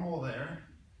he's normal there.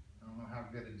 I don't know how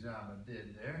good a job I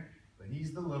did there, but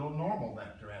he's the little normal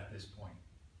vector at this point.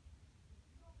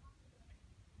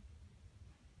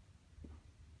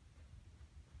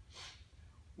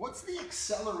 What's the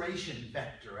acceleration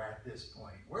vector at this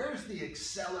point? Where's the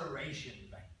acceleration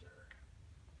vector?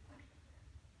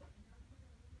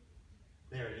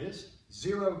 There it is,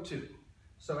 0, 2.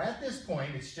 So at this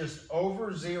point, it's just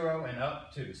over 0 and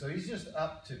up 2. So he's just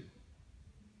up 2.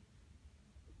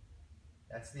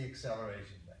 That's the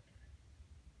acceleration vector.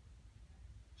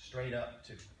 Straight up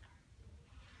 2.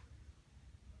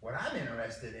 What I'm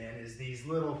interested in is these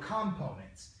little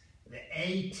components. The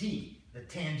AT, the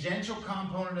tangential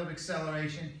component of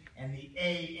acceleration, and the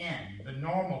AN, the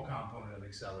normal component of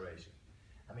acceleration.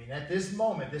 I mean, at this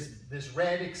moment, this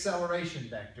red acceleration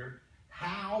vector,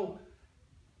 how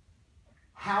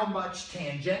much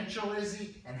tangential is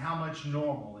he and how much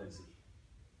normal is he?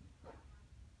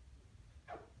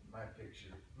 My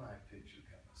picture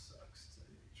kind of sucks, to tell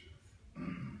you the truth.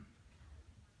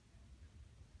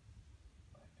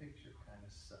 My picture kind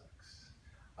of sucks.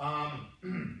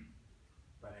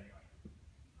 But anyway,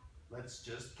 let's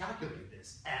just calculate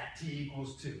this at t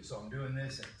equals 2. So I'm doing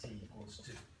this at t equals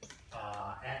 2.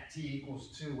 At t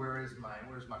equals 2, where's my,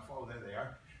 oh, there they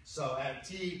are. So at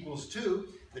t equals 2,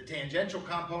 the tangential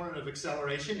component of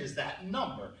acceleration is that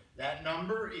number. That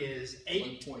number is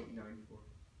 8. 1.94.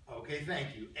 Okay,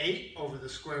 thank you. 8 over the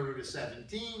square root of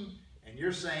 17, and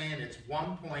you're saying it's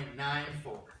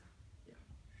 1.94. Yeah.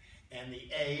 And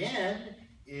the AN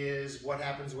is what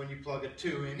happens when you plug a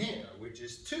 2 in here, which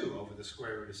is 2 over the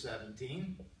square root of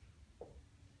 17.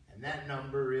 And that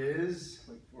number is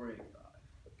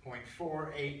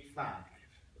 0.485.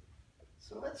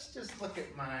 So let's just look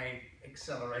at my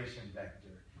acceleration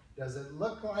vector. Does it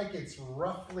look like it's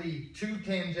roughly 2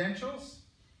 tangentials?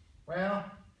 Well,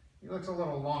 he looks a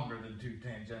little longer than 2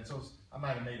 tangentials. I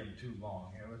might have made him too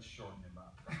long. Here, let's shorten him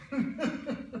up.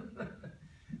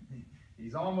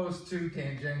 He's almost 2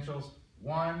 tangentials.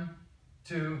 1,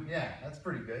 2, yeah, that's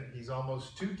pretty good. He's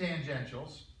almost 2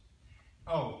 tangentials.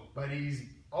 Oh, but he's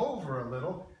over a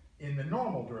little in the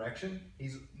normal direction.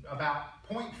 He's about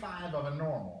 0.5 of a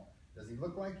normal. Does he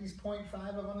look like he's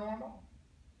 0.5 of a normal?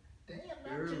 Damn,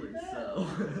 not too bad. So.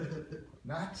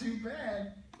 Not too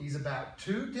bad. He's about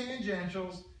 2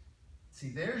 tangentials. See,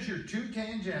 there's your 2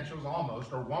 tangentials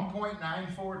almost, or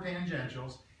 1.94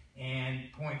 tangentials, and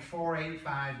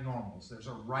 0.485 normals. There's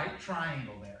a right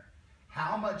triangle there.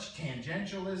 How much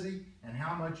tangential is he, and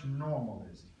how much normal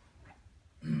is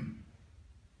he?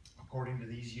 According to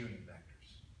these unit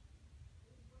vectors.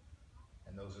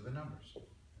 And those are the numbers. And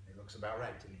it looks about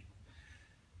right to me.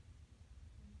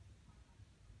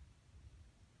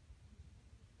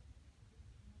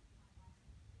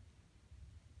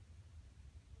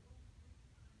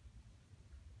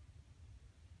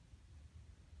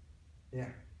 Yeah,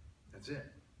 that's it.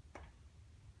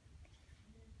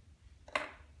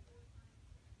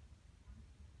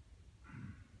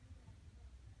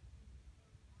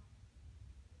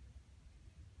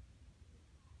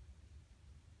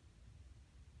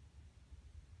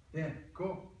 Yeah,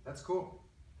 cool. That's cool.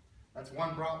 That's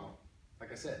one problem.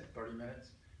 Like I said, 30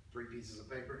 minutes, 3 pieces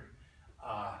of paper.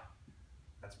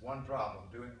 That's one problem,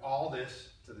 doing all this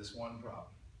to this one problem.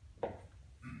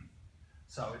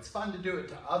 So it's fun to do it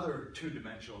to other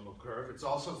 2-dimensional curve. It's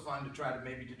also fun to try to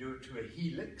maybe to do it to a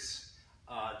helix.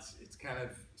 It's kind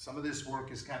of, some of this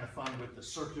work is kind of fun with the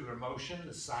circular motion,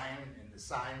 the sine and the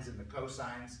sines and the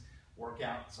cosines work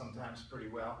out sometimes pretty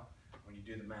well when you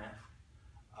do the math.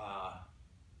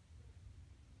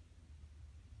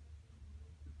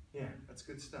 Yeah, that's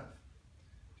good stuff.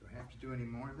 Do I have to do any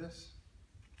more of this?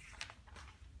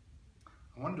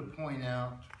 I wanted to point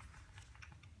out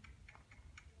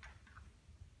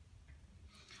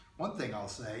one thing I'll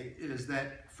say is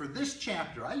that for this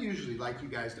chapter, I usually like you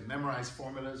guys to memorize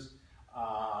formulas,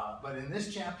 but in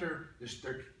this chapter,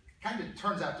 there kind of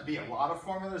turns out to be a lot of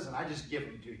formulas, and I just give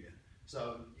them to you.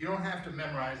 So you don't have to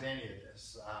memorize any of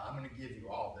this. I'm going to give you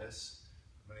all this.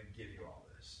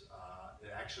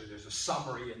 Actually, there's a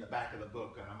summary in the back of the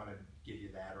book, and I'm going to give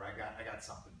you that, or I got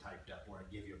something typed up where I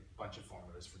give you a bunch of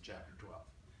formulas for chapter 12.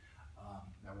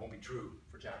 That won't be true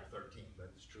for chapter 13,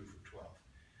 but it's true for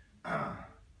 12.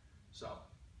 So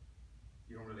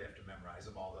you don't really have to memorize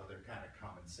them, although they're kind of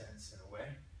common sense in a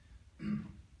way.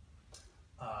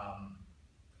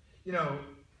 You know,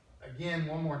 again,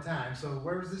 one more time. So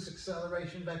where's this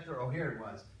acceleration vector? Oh, here it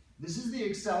was. This is the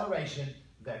acceleration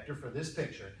vector for this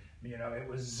picture. You know, it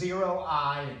was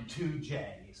 0i and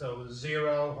 2j. So it was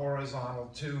 0 horizontal,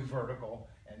 2 vertical,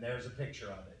 and there's a picture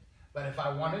of it. But if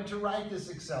I wanted to write this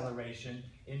acceleration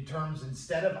in terms,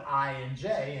 instead of I and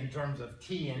j, in terms of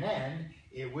t and n,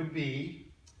 it would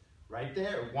be right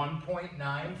there,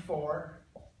 1.94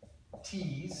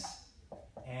 t's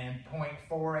and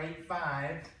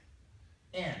 0.485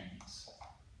 n's.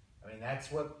 I mean, that's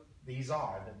what these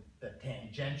are, the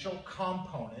tangential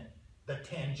component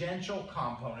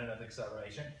of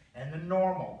acceleration and the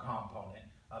normal component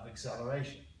of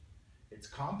acceleration. It's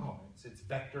components, it's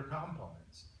vector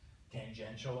components,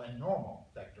 tangential and normal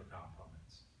vector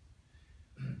components.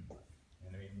 And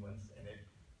I mean,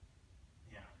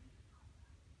 yeah.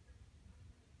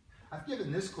 I've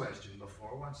given this question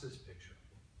before. Watch this picture.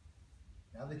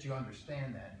 Now that you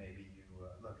understand that, maybe you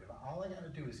look. If all I got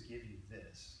to do is give you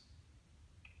this.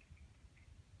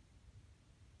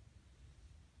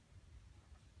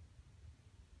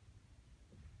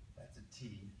 That's a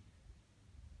t.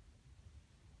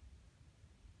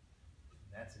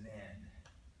 That's an n.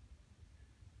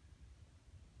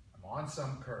 I'm on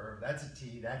some curve. That's a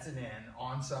t. That's an n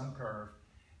on some curve.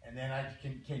 And then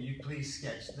can you please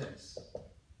sketch this?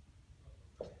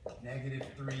 Negative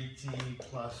 3t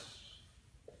plus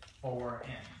 4n.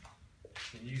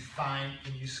 Can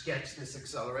you sketch this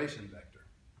acceleration vector?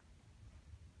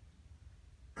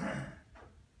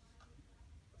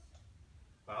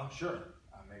 Well, sure.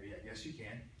 Maybe, I guess you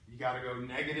can. you got to go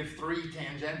 -3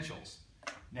 tangentials.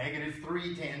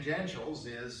 -3 tangentials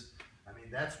is, I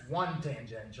mean, that's one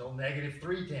tangential.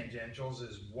 -3 tangentials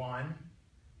is 1,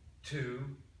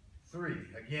 2,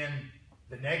 3. Again,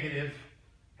 the negative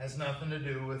has nothing to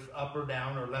do with up or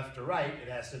down or left or right. It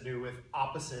has to do with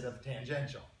opposite of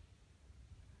tangential.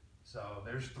 So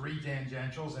there's 3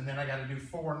 tangentials, and then I got to do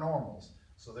 4 normals.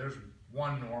 So there's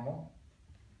 1 normal,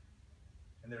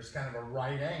 and there's kind of a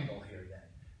right angle here then,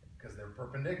 because they're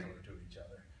perpendicular to each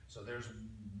other. So there's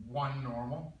 1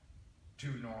 normal,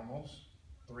 2 normals,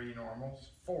 3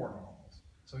 normals, 4 normals.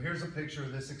 So here's a picture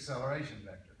of this acceleration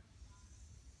vector.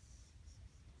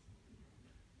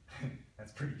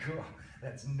 That's pretty cool.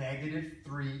 That's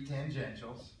 -3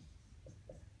 tangentials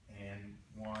and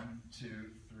 1,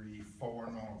 2, 3,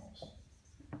 4 normals.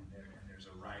 And there's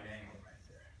a right angle right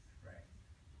there. Right.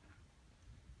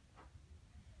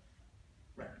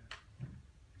 Right.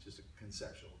 It's just a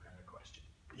conceptual kind of question.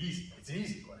 Easy. It's an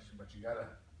easy question, but you gotta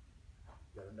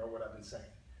know what I've been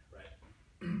saying. Right.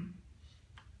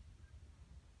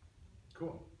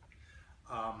 Cool.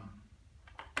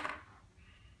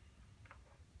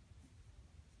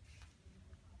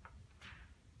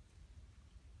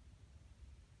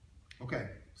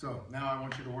 Okay, so now I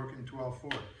want you to work in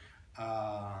 12-4.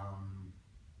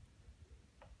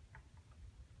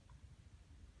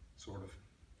 Sort of,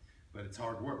 but it's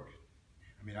hard work.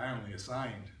 I mean, I only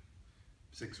assigned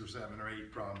 6 or 7 or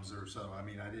 8 problems or so. I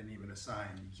mean, I didn't even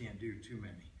assign. You can't do too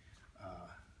many.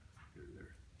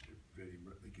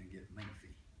 They can get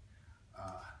lengthy.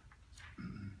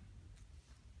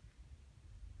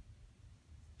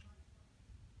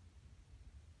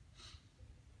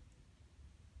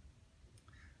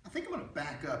 I think I'm going to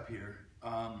back up here.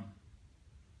 I'm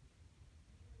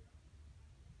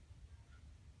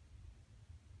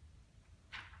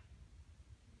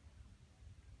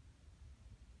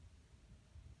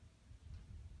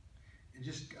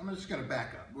just going to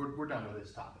back up. We're done with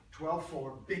this topic.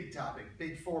 12-4, big topic,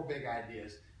 4 big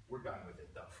ideas. We're done with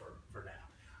it though for now.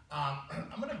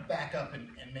 I'm going to back up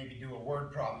and maybe do a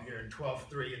word problem here in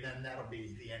 12-3, and then that'll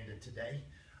be the end of today.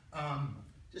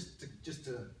 Just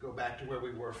to go back to where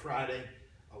we were Friday,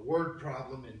 a word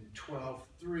problem in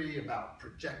 12-3 about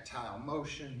projectile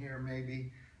motion here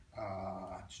maybe.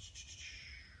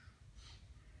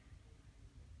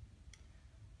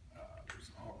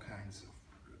 There's all kinds of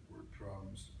good word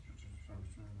problems.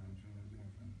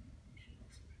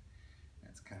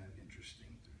 That's kind of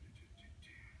interesting.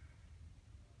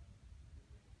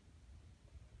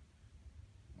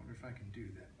 Wonder if I can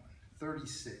do that one.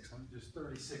 36.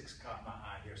 36 caught my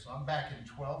eye here. So I'm back in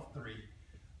 12-3,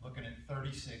 looking at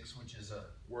 36, which is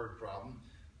a word problem,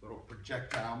 little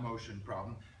projectile motion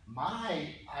problem.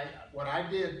 What I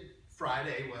did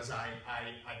Friday was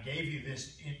I gave you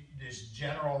this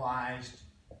generalized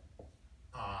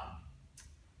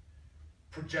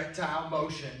projectile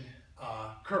motion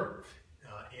curve.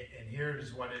 And here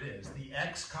is what it is. The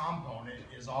x component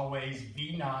is always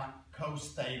v0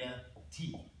 cos theta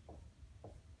t.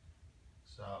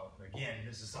 So again,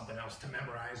 this is something else to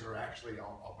memorize, or actually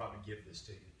I'll probably give this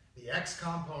to you. The x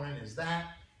component is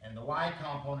that, and the y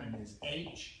component is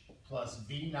h plus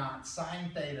v0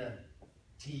 sine theta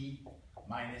t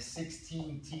minus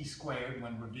 16t squared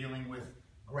when we're dealing with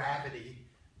gravity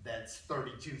that's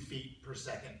 32 feet per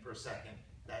second per second.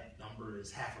 That number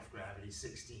is half of gravity,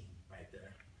 16 right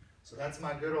there. So that's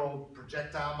my good old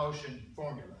projectile motion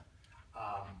formula.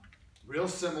 Real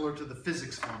similar to the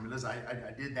physics formulas.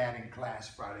 I did that in class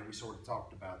Friday. We sort of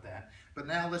talked about that. But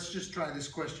now let's just try this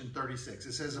question 36.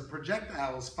 It says a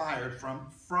projectile is fired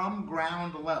from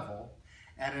ground level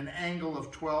at an angle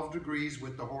of 12 degrees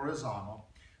with the horizontal.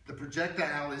 The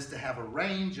projectile is to have a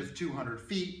range of 200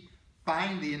 feet.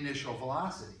 Find the initial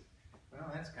velocity.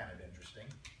 Well, that's kind of interesting.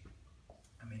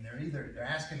 I mean, they're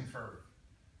asking for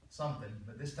something,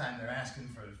 but this time they're asking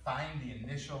for find the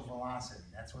initial velocity.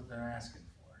 That's what they're asking for.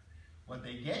 What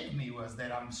they gave me was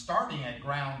that I'm starting at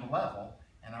ground level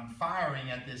and I'm firing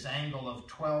at this angle of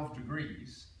 12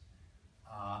 degrees,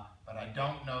 but I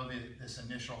don't know this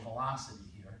initial velocity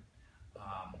here.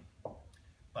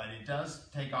 But it does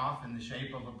take off in the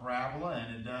shape of a parabola,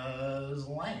 and it does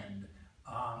land.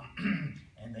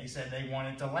 And they said they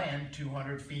wanted to land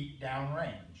 200 feet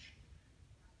downrange.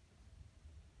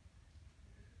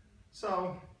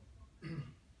 So,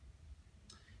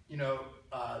 you know,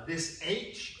 this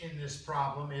h in this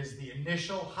problem is the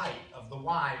initial height of the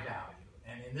y value.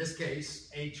 And in this case,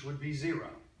 h would be 0.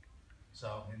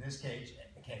 So in this case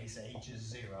h is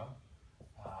 0.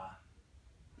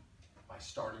 My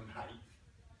starting height.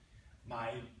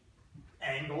 My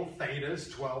angle, theta, is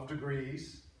 12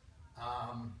 degrees.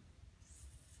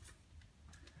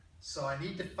 So I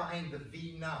need to find the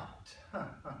V naught.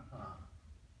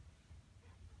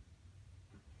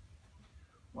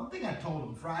 One thing I told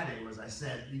him Friday was I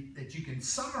said that you can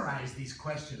summarize these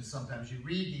questions sometimes. You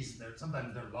read these,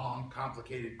 sometimes they're long,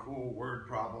 complicated, cool word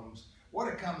problems. What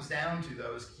it comes down to,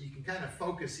 though, is you can kind of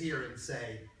focus here and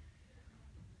say,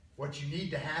 what you need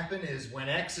to happen is when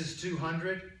x is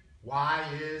 200, y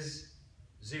is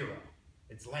 0.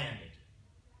 It's landed.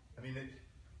 I mean,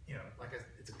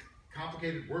 it's a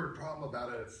complicated word problem about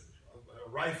a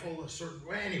rifle a certain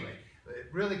way. Anyway, it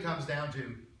really comes down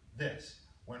to this.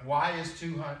 When y is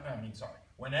 200,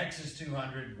 when x is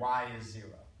 200, y is 0.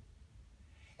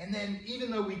 And then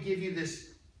even though we give you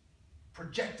this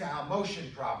projectile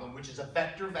motion problem, which is a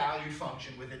vector value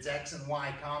function with its x and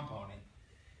y component,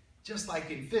 just like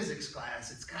in physics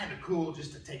class, it's kind of cool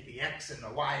just to take the x and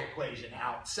the y equation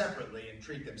out separately and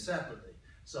treat them separately.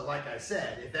 So like I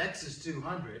said, if x is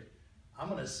 200, I'm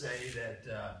going to say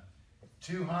that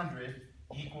 200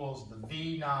 equals the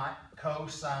V naught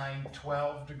cosine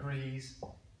 12 degrees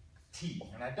t.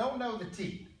 And I don't know the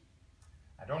t.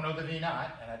 I don't know the V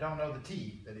naught, and I don't know the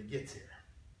t that it gets here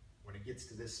when it gets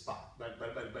to this spot. But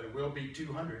it will be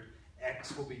 200.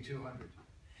 X will be 200.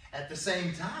 At the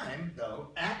same time,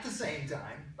 though,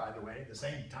 by the way,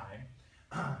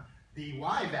 the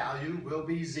y value will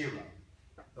be 0.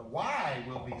 The y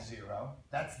will be 0.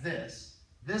 That's this.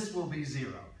 This will be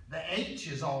 0. The h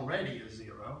is already a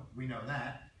 0. We know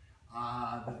that.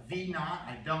 The V naught,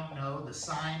 I don't know. The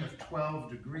sine of 12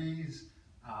 degrees,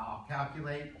 I'll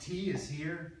calculate. T is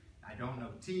here. I don't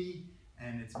know t.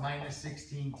 And it's minus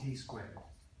 16t squared.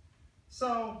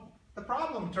 So the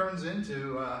problem turns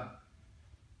into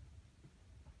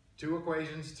 2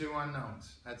 equations, 2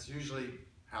 unknowns. That's usually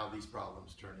how these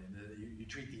problems turn in. You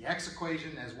treat the x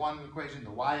equation as one equation,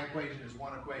 the y equation as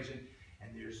one equation,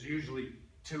 and there's usually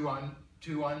two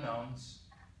unknowns.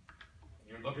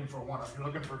 You're looking for one. If you're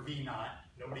looking for V naught,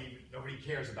 nobody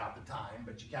cares about the time,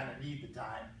 but you kind of need the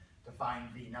time to find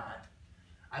V naught.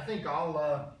 I think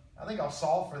I'll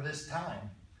solve for this time.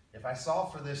 If I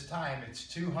solve for this time, it's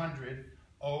 200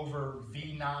 over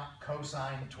V naught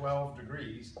cosine 12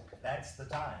 degrees. That's the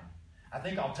time. I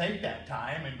think I'll take that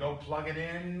time and go plug it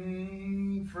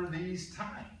in for these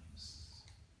times.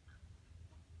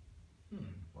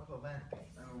 What will that be?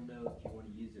 I don't know if you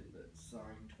want to use it, but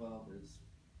sine 12 is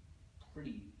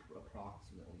pretty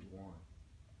approximately 1.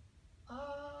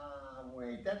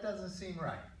 Wait, that doesn't seem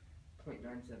right.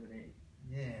 0.978.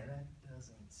 Yeah, that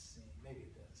doesn't seem, maybe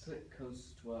it does. Put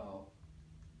cos 12.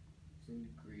 It's in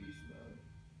degrees mode.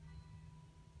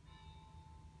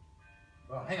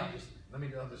 Well, hang on, let's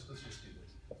just do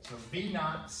this. So V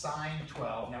naught sine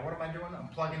 12. Now what am I doing? I'm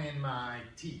plugging in my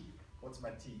t. What's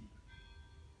my t?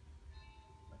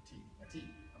 My t.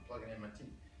 I'm plugging in my t.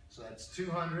 So that's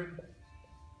 200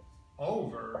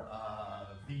 over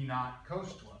V naught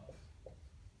cos 12.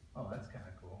 Oh, that's kind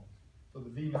of cool. So the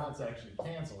V naughts actually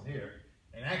cancel here.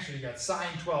 And actually you got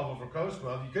sine 12 over cos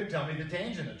 12. You could tell me the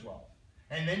tangent of 12.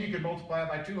 And then you could multiply it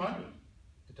by 200,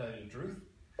 to tell you the truth.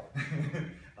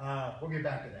 We'll get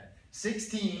back to that.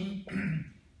 16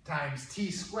 times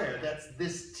t squared, that's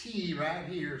this t right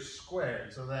here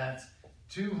squared. So that's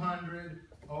 200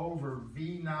 over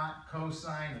V naught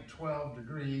cosine of 12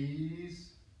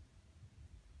 degrees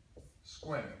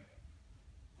squared.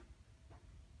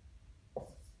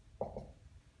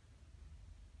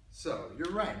 So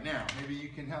you're right. Now maybe you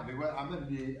can help me. Well, I'm going to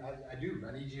be. I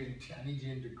need you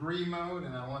in degree mode,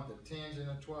 and I want the tangent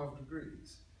of 12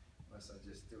 degrees. Unless I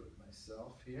just do it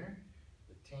myself here.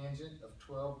 The tangent of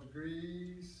 12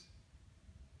 degrees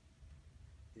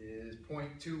is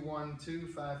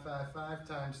 0.212555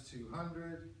 times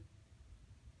 200.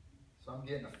 So I'm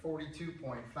getting a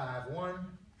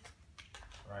 42.51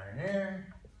 right here.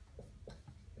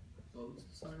 What was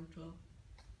the sine of 12?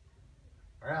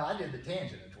 Well, I did the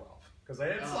tangent of 12 because I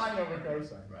did sine over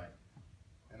cosine. Right.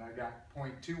 And I got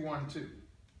 0.212.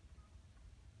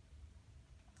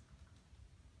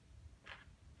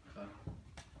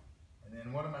 And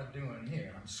then what am I doing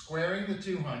here? I'm squaring the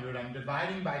 200. I'm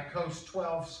dividing by cos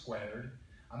 12 squared.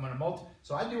 I'm going to multiply.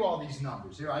 So I do all these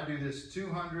numbers. Here I do this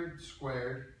 200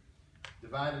 squared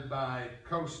divided by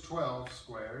cos 12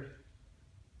 squared.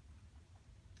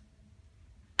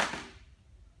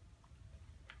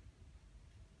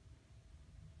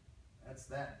 That's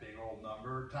that big old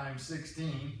number times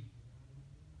 16.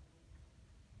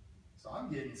 So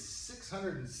I'm getting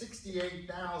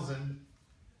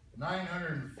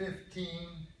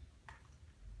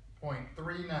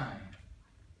 668,915.39.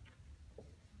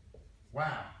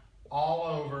 Wow, all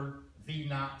over V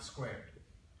naught squared.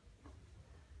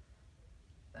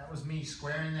 That was me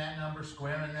squaring that number,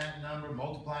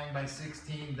 multiplying by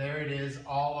 16. There it is,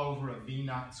 all over a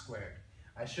V0 squared.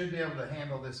 I should be able to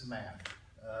handle this math.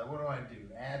 What do I do?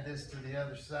 Add this to the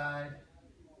other side.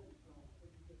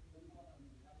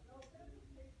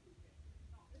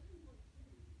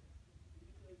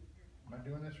 Am I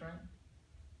doing this right?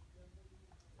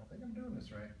 I think I'm doing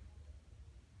this right.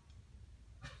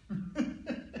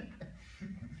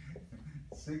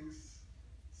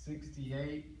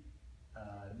 668,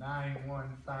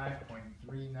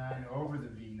 915.39 over the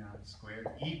V0 squared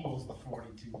equals the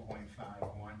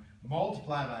 42.51.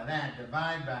 Multiply by that,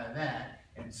 divide by that,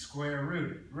 and square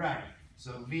root it. Right.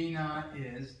 So V0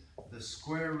 is the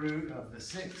square root of the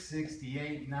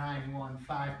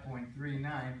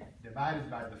 668,915.39 divided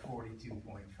by the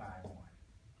 42.51.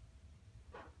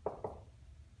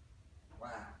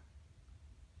 Wow.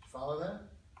 Follow that?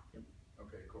 Yep.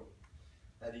 Okay, cool.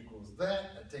 That equals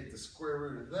that. I take the square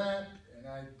root of that, and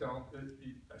I don't,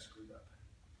 I screwed up.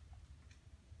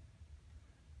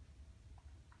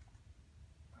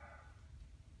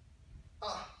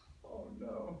 Oh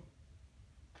no.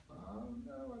 Oh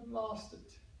no, I lost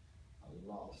it. I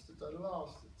lost it. There it is.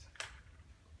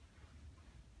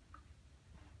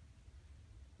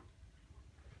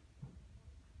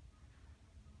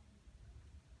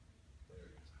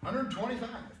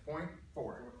 125.4.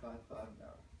 455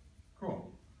 now.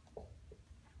 Cool.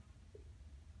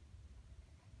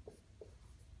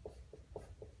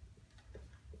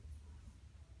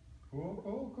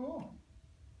 Cool.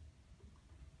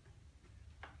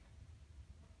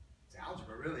 It's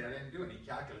algebra, really. I didn't do any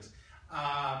calculus.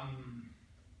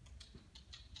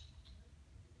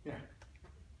 Yeah.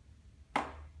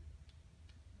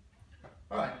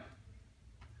 All right.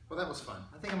 Well, that was fun.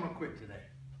 I think I'm going to quit today.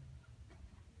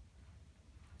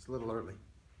 It's a little early.